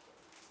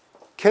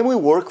 Can we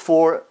work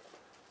for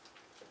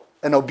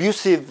an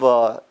abusive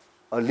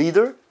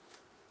leader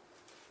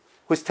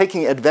who's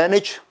taking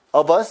advantage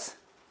of us?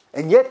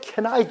 And yet,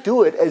 can I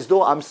do it as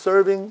though I'm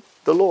serving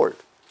the Lord?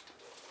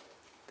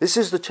 This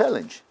is the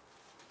challenge.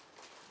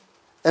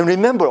 And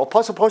remember,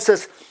 Apostle Paul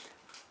says,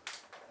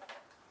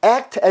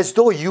 act as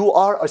though you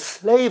are a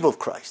slave of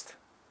Christ.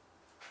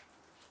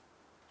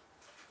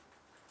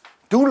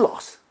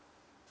 Doulos,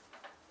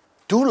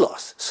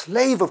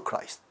 slave of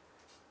Christ.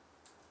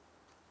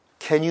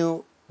 Can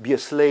you be a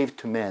slave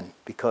to man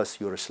because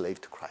you're a slave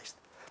to Christ?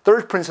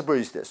 Third principle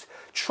is this.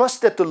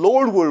 Trust that the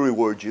Lord will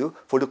reward you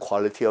for the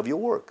quality of your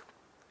work.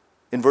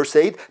 In verse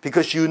 8,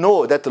 because you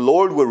know that the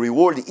Lord will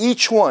reward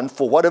each one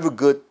for whatever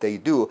good they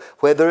do,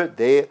 whether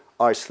they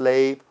are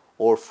slave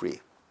or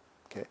free.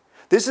 Okay?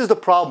 This is the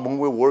problem when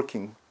we're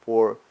working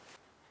for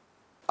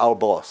our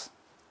boss.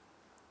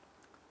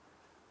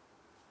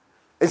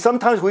 And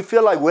sometimes we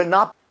feel like we're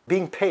not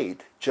being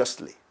paid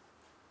justly.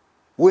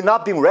 We're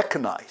not being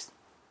recognized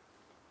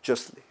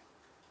justly.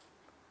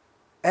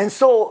 And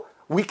so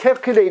we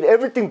calculate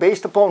everything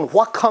based upon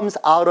what comes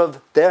out of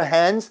their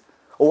hands,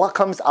 or what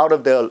comes out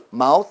of their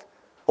mouth,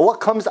 or what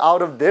comes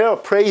out of their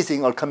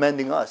praising or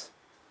commending us.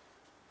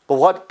 But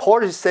what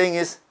Paul is saying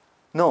is,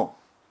 no.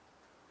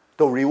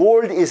 The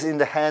reward is in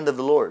the hand of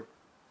the Lord.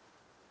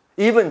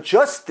 Even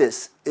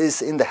justice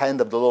is in the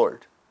hand of the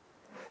Lord.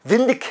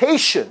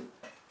 Vindication,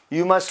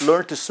 you must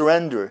learn to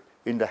surrender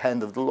in the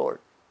hand of the Lord.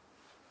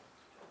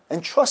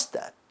 And trust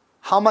that.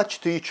 How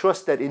much do you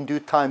trust that in due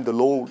time the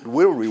Lord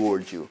will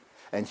reward you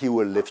and He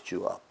will lift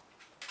you up?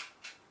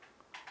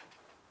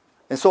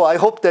 And so I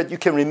hope that you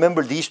can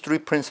remember these three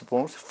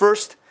principles.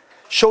 First,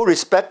 show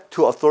respect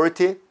to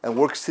authority and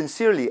work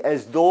sincerely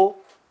as though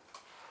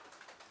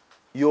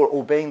you're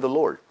obeying the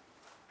Lord.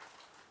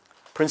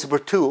 Principle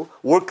 2,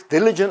 work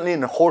diligently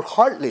and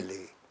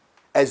wholeheartedly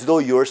as though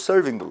you're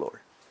serving the Lord.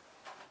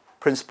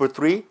 Principle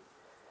 3,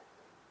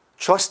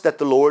 trust that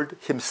the Lord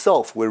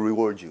Himself will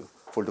reward you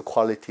for the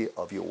quality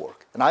of your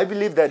work. And I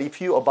believe that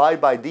if you abide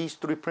by these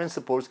three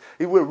principles,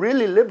 it will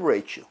really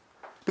liberate you.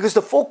 Because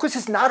the focus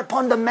is not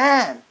upon the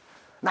man,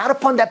 not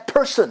upon that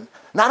person,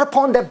 not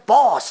upon that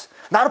boss,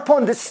 not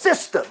upon the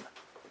system.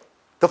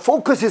 The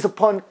focus is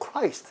upon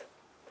Christ,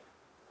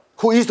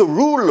 who is the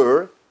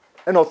ruler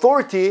and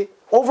authority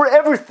over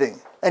everything.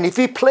 And if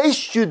He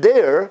placed you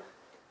there,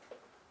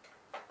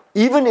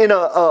 even in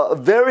a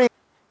very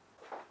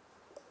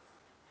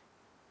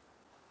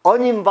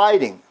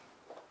uninviting,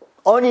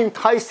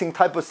 unenticing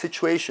type of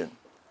situation,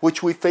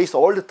 which we face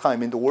all the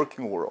time in the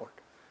working world,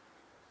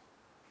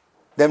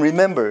 then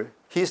remember,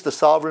 He's the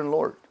sovereign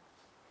Lord.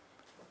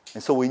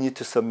 And so we need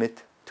to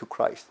submit to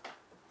Christ.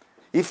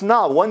 If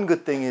not, one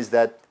good thing is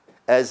that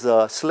as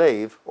a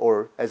slave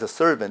or as a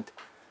servant,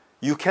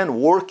 you can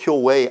work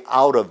your way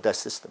out of that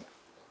system.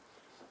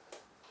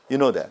 You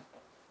know that.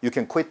 You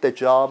can quit that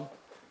job.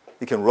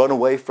 You can run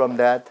away from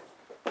that.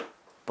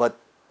 But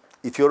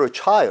if you're a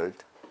child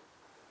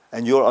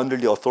and you're under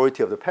the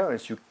authority of the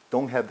parents, you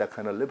don't have that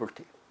kind of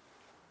liberty.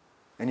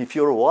 And if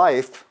you're a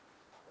wife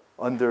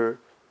under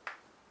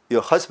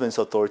your husband's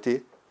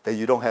authority, then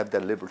you don't have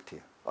that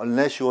liberty.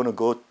 Unless you want to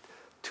go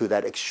to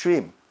that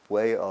extreme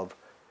way of,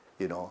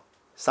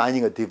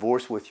 signing a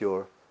divorce with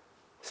your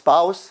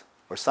spouse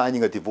or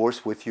signing a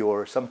divorce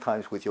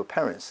sometimes with your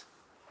parents.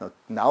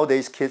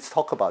 Nowadays, kids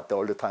talk about that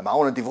all the time. I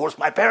want to divorce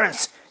my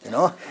parents,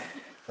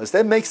 Does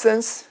that make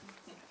sense?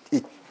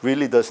 It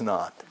really does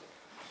not.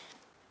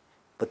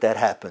 But that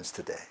happens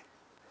today.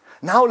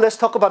 Now let's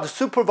talk about the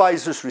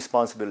supervisor's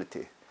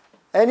responsibility.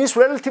 And it's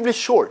relatively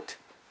short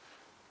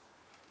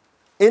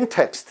in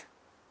text,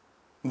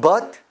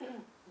 but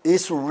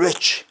it's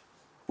rich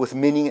with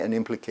meaning and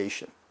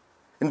implication.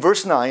 In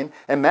verse 9,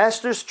 and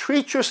masters,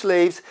 treat your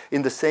slaves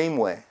in the same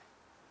way.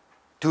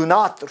 Do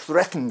not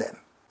threaten them,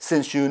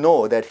 since you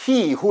know that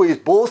he who is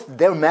both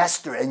their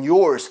master and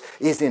yours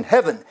is in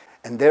heaven,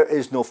 and there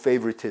is no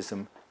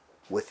favoritism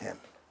with him.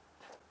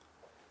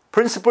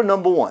 Principle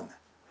number 1,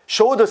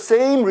 show the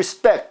same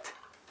respect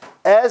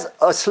as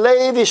a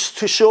slave is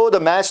to show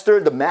the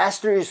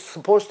master is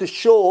supposed to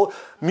show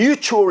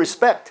mutual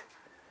respect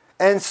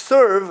and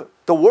serve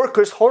the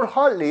workers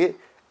wholeheartedly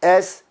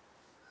as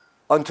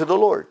unto the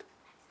Lord.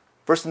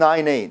 Verse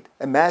 9-8,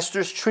 and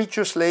masters, treat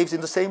your slaves in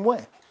the same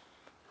way.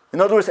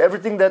 In other words,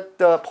 everything that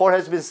Paul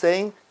has been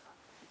saying,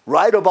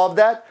 right above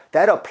that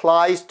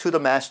applies to the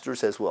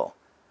masters as well.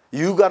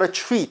 You got to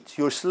treat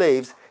your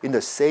slaves in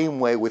the same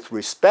way with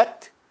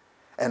respect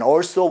and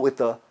also with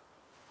the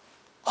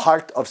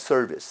heart of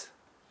service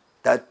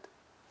that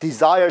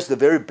desires the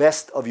very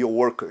best of your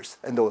workers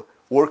and the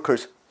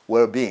workers'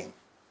 well-being.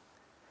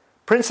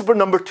 Principle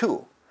number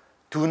 2,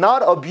 do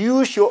not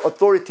abuse your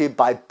authority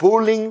by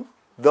bullying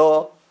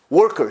the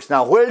workers.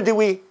 Now, where did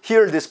we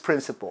hear this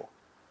principle?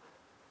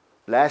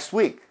 Last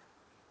week,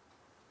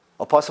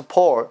 Apostle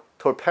Paul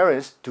told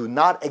parents, do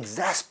not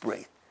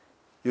exasperate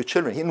your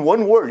children. In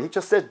one word, he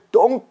just said,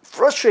 don't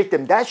frustrate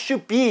them. That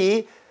should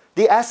be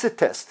the acid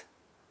test.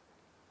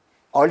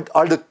 Are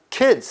the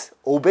kids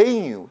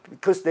obeying you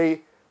because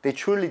they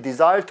truly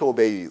desire to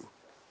obey you?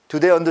 Do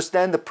they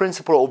understand the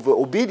principle of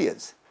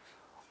obedience?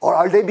 Or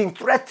are they being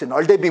threatened?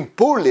 Are they being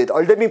bullied?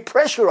 Are they being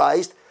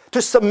pressurized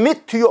to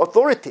submit to your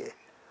authority?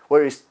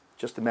 Where it's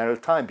just a matter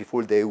of time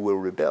before they will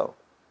rebel.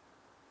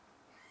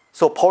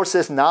 So Paul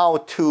says now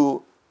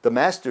to the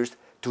masters,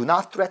 do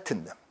not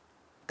threaten them.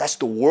 That's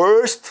the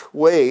worst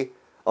way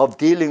of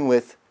dealing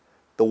with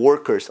the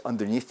workers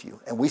underneath you.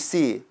 And we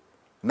see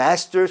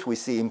masters, we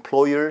see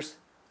employers,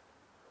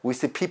 we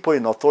see people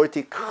in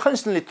authority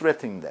constantly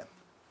threatening them.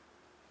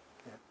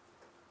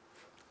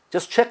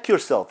 Just check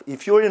yourself.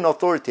 If you're in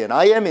authority, and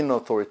I am in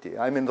authority,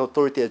 I'm in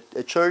authority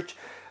at church,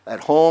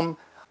 at home,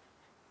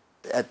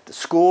 at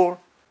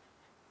school,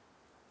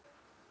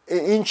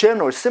 in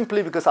general,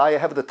 simply because I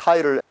have the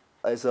title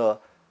as a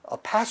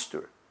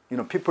pastor.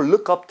 People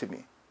look up to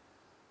me.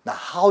 Now,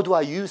 how do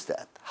I use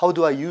that? How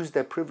do I use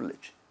that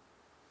privilege?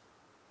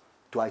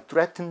 Do I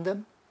threaten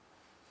them?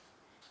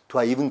 Do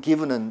I even give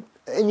them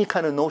any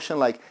kind of notion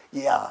like,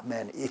 yeah,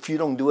 man, if you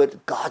don't do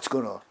it, God's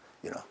going to,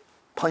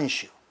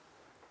 punish you.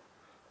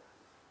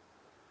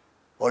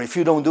 Or if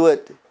you don't do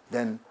it,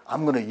 then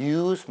I'm going to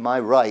use my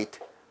right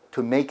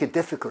to make it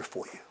difficult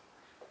for you.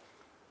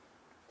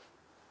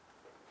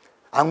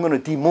 I'm going to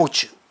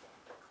demote you.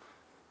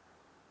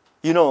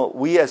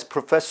 We as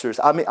professors,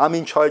 I'm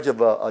in charge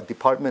of a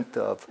department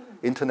of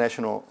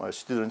international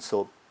students,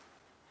 so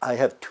I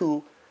have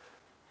 2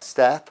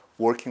 staff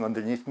working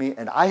underneath me,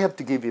 and I have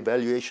to give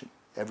evaluation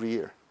every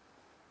year.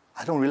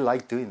 I don't really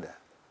like doing that,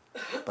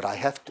 but I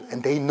have to.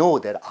 And they know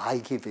that I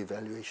give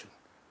evaluation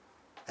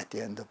at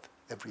the end of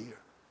every year.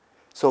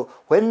 So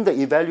when the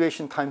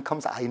evaluation time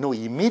comes, I know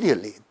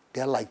immediately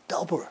they're like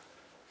double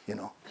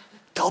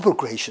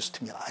gracious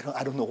to me.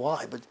 I don't know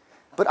why,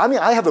 but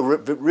I have a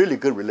really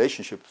good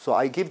relationship, so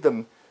I give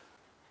them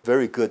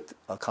very good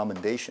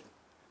commendation.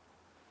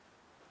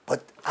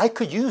 But I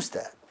could use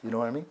that, you know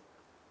what I mean?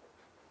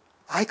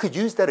 I could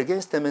use that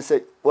against them and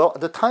say, well,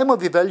 the time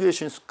of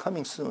evaluation is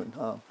coming soon.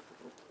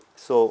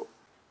 So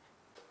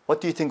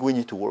what do you think we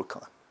need to work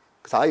on?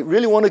 Because I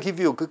really want to give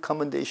you a good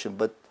commendation,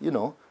 but,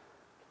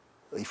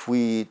 if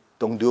we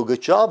don't do a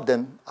good job,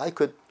 then I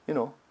could,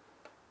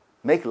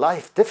 make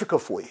life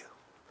difficult for you.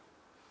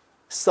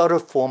 Subtle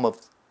form of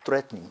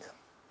threatening them.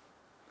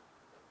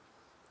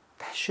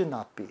 That should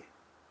not be.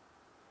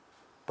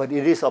 But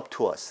it is up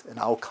to us and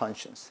our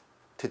conscience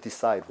to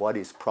decide what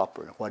is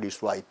proper and what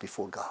is right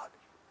before God.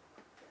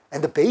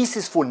 And the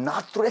basis for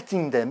not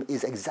threatening them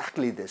is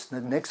exactly this,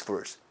 the next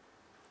verse.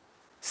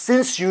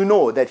 Since you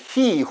know that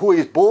he who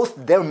is both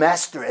their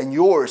master and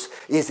yours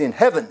is in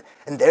heaven,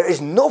 and there is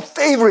no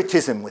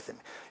favoritism with him.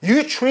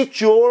 You treat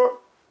your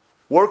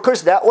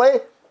workers that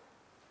way,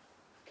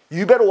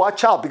 you better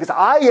watch out, because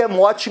I am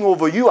watching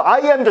over you. I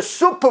am the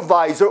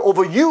supervisor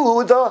over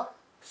you, the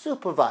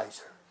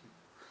supervisor.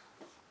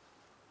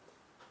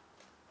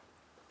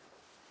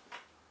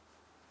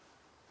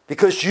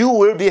 Because you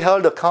will be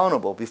held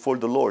accountable before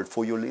the Lord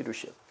for your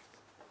leadership.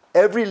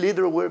 Every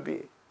leader will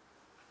be.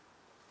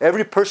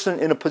 Every person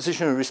in a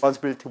position of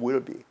responsibility will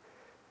be.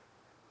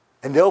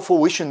 And therefore,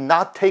 we should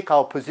not take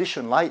our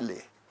position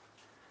lightly.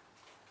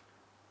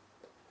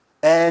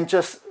 and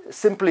just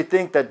simply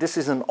think that this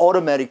is an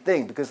automatic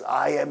thing because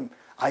I am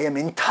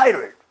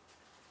entitled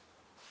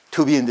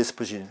to be in this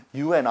position.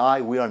 You and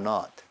I, we are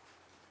not.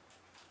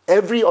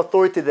 Every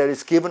authority that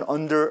is given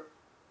under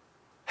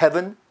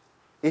heaven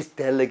is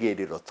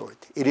delegated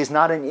authority. It is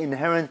not an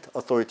inherent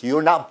authority.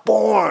 You're not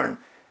born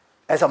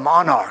as a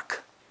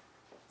monarch.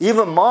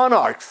 Even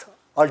monarchs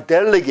are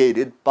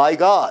delegated by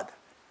God.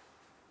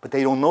 But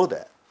they don't know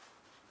that.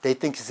 They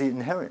think it's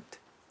inherent.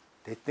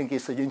 They think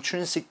it's an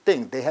intrinsic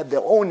thing. They have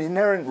their own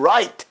inherent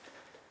right.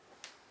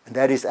 And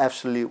that is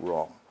absolutely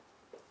wrong.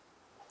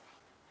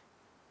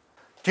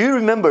 Do you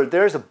remember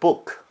there's a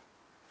book,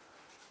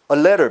 a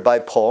letter by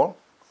Paul,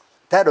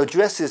 that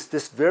addresses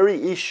this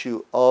very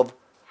issue of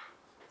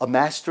a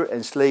master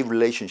and slave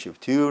relationship?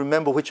 Do you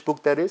remember which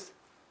book that is?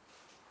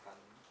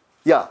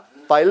 Yeah,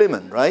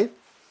 Philemon, right?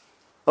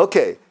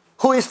 Okay,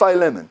 who is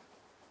Philemon?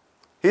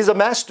 He's a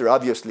master,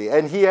 obviously,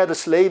 and he had a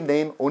slave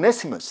named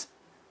Onesimus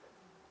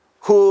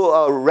who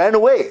ran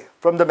away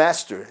from the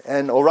master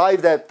and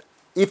arrived at,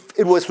 if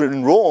it was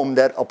in Rome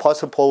that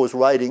Apostle Paul was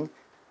writing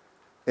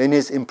in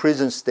his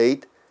imprisoned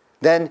state,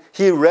 then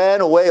he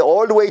ran away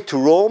all the way to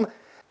Rome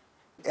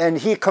and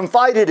he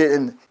confided it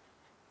in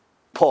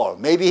Paul.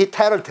 Maybe he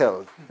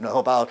tattled,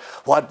 about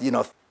what,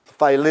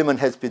 Philemon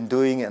has been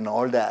doing and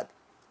all that.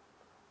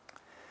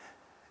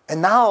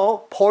 And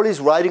now Paul is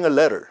writing a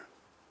letter.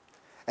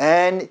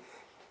 And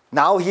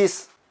now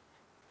he's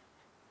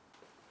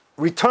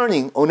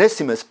returning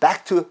Onesimus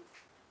back to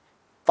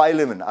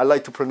Philemon. I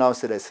like to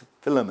pronounce it as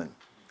Philemon.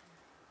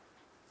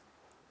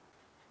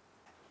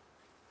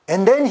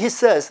 And then he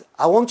says,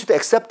 I want you to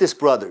accept this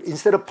brother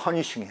instead of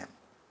punishing him.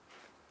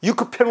 You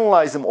could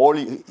penalize him all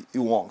you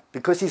want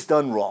because he's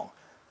done wrong.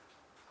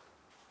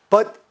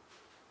 But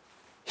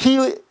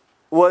he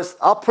was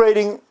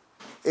operating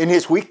in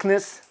his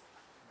weakness,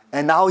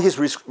 and now he's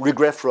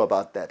regretful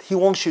about that. He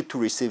wants you to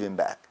receive him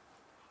back.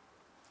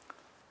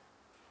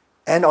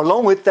 And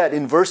along with that,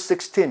 in verse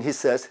 16, he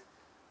says,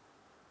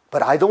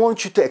 but I don't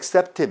want you to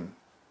accept him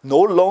no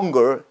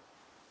longer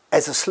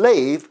as a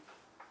slave,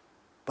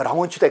 but I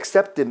want you to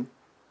accept him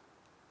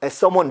as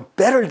someone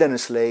better than a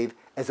slave,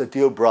 as a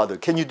dear brother.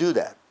 Can you do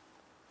that?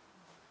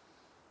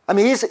 I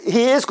mean,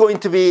 he is going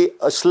to be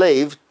a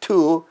slave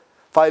to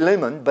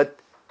Philemon, but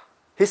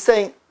he's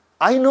saying,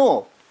 I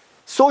know,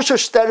 social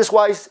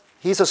status-wise,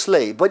 he's a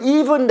slave, but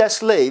even that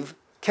slave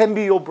can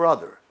be your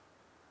brother,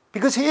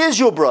 because he is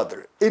your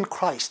brother in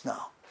Christ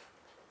now.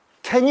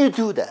 Can you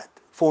do that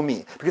for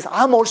me? Because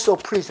I'm also a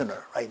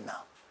prisoner right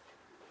now.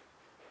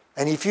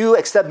 And if you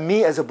accept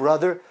me as a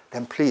brother,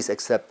 then please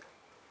accept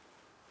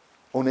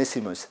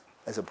Onesimus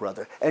as a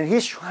brother. And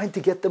he's trying to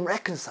get them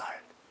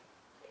reconciled.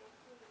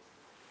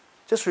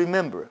 Just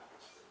remember,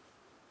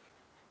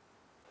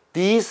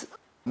 these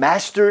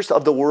masters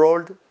of the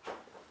world,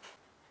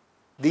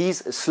 these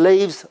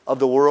slaves of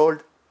the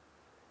world,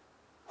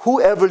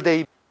 whoever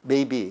they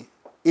may be,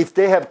 if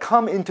they have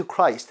come into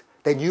Christ,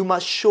 then you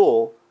must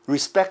show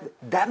respect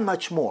that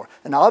much more.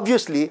 And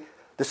obviously,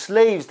 the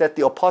slaves that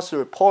the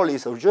Apostle Paul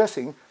is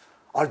addressing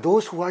are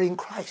those who are in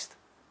Christ.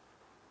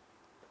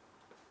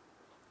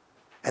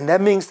 And that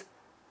means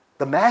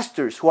the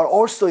masters who are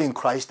also in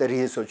Christ that he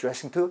is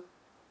addressing to,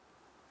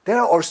 they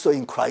are also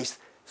in Christ,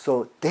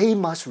 so they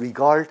must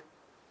regard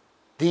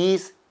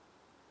these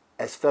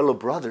as fellow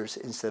brothers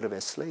instead of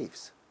as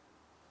slaves.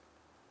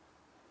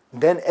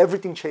 Then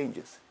everything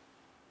changes.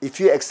 If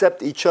you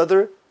accept each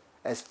other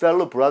as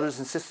fellow brothers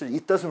and sisters,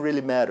 it doesn't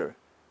really matter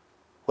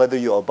whether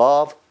you're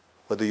above,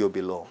 whether you're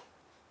below.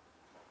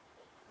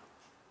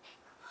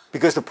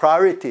 Because the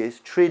priority is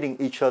treating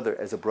each other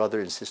as a brother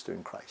and sister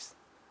in Christ.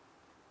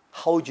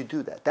 How would you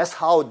do that? That's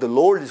how the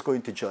Lord is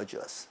going to judge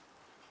us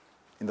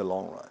in the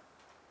long run.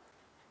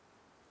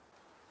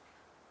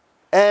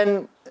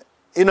 And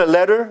in a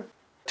letter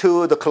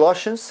to the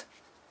Colossians,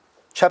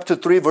 chapter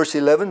 3, verse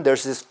 11,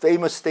 there's this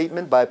famous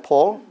statement by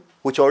Paul,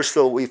 which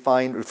also we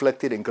find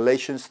reflected in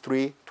Galatians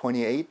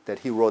 3:28 that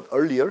he wrote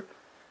earlier.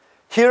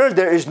 Here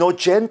there is no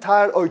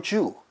Gentile or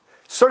Jew,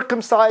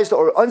 circumcised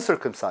or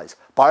uncircumcised,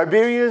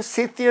 barbarian,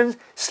 Scythian,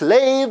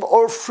 slave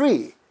or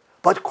free,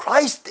 but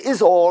Christ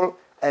is all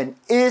and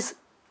is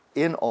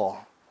in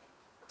all.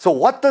 So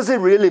what does it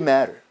really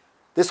matter?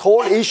 This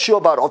whole issue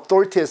about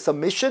authority and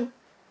submission,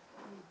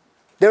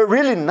 they're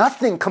really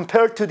nothing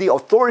compared to the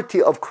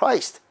authority of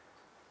Christ,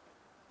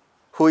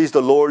 who is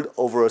the Lord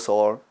over us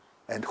all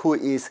and who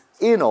is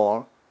in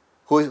all,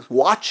 who is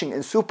watching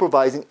and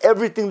supervising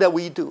everything that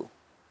we do.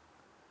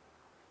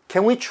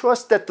 Can we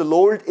trust that the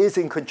Lord is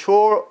in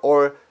control,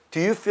 or do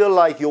you feel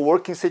like your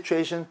working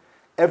situation,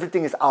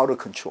 everything is out of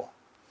control?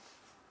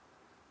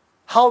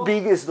 How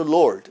big is the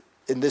Lord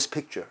in this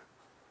picture?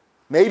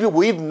 Maybe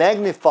we've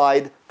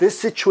magnified this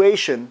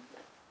situation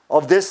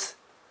of this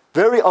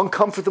very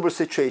uncomfortable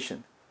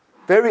situation,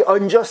 very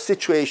unjust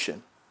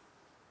situation.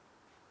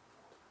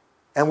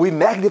 And we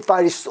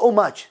magnified it so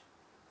much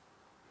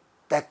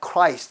that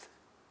Christ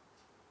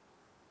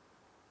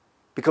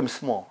becomes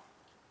small.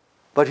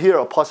 But here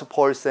Apostle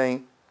Paul is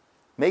saying,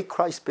 make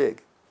Christ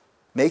big.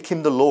 Make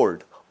him the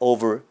Lord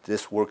over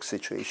this work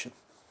situation.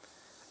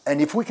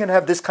 And if we can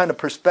have this kind of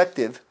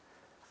perspective,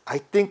 I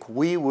think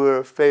we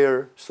will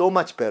fare so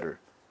much better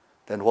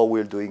than what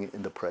we're doing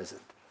in the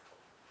present.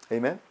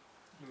 Amen?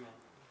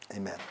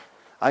 Amen.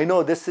 I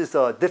know this is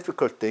a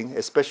difficult thing,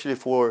 especially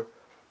for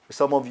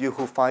some of you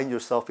who find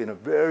yourself in a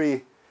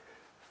very,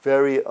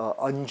 very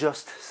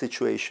unjust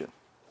situation.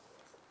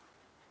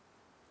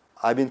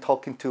 I've been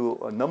talking to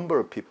a number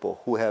of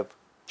people who have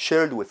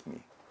shared with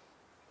me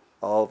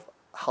of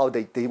how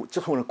they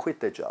just want to quit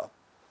their job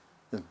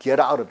and get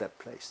out of that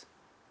place.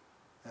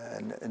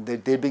 And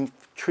they're being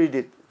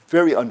treated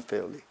very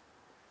unfairly.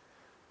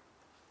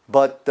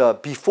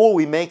 But before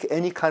we make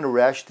any kind of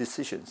rash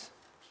decisions,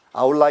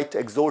 I would like to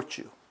exhort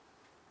you.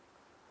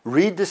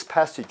 Read this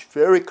passage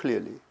very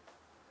clearly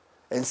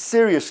and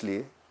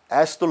seriously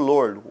ask the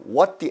Lord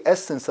what the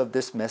essence of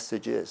this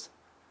message is.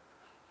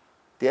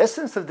 The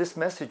essence of this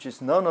message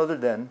is none other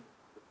than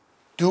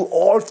do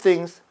all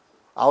things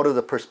out of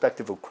the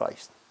perspective of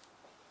Christ.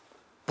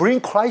 Bring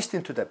Christ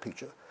into that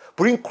picture.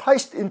 Bring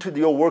Christ into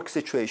your work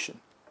situation.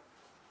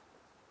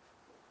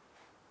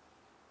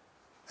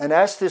 And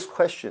ask this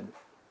question,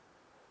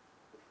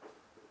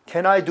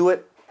 can I do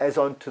it as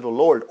unto the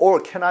Lord? Or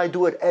can I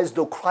do it as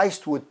though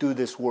Christ would do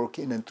this work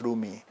in and through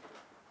me?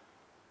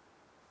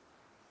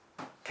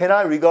 Can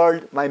I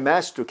regard my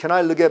master? Can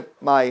I look at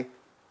my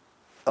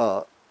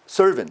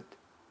servant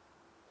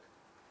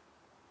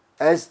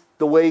as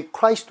the way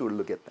Christ would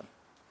look at them?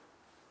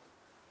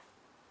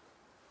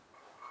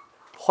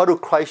 What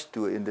would Christ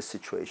do in this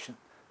situation?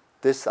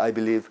 This, I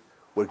believe,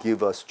 will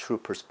give us true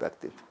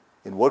perspective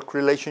in work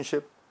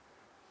relationship,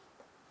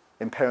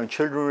 in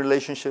parent-children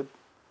relationship,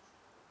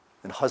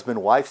 in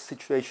husband-wife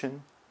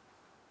situation,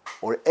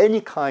 or any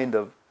kind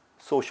of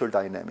social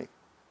dynamic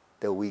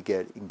that we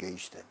get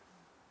engaged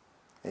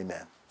in.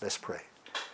 Amen. Let's pray.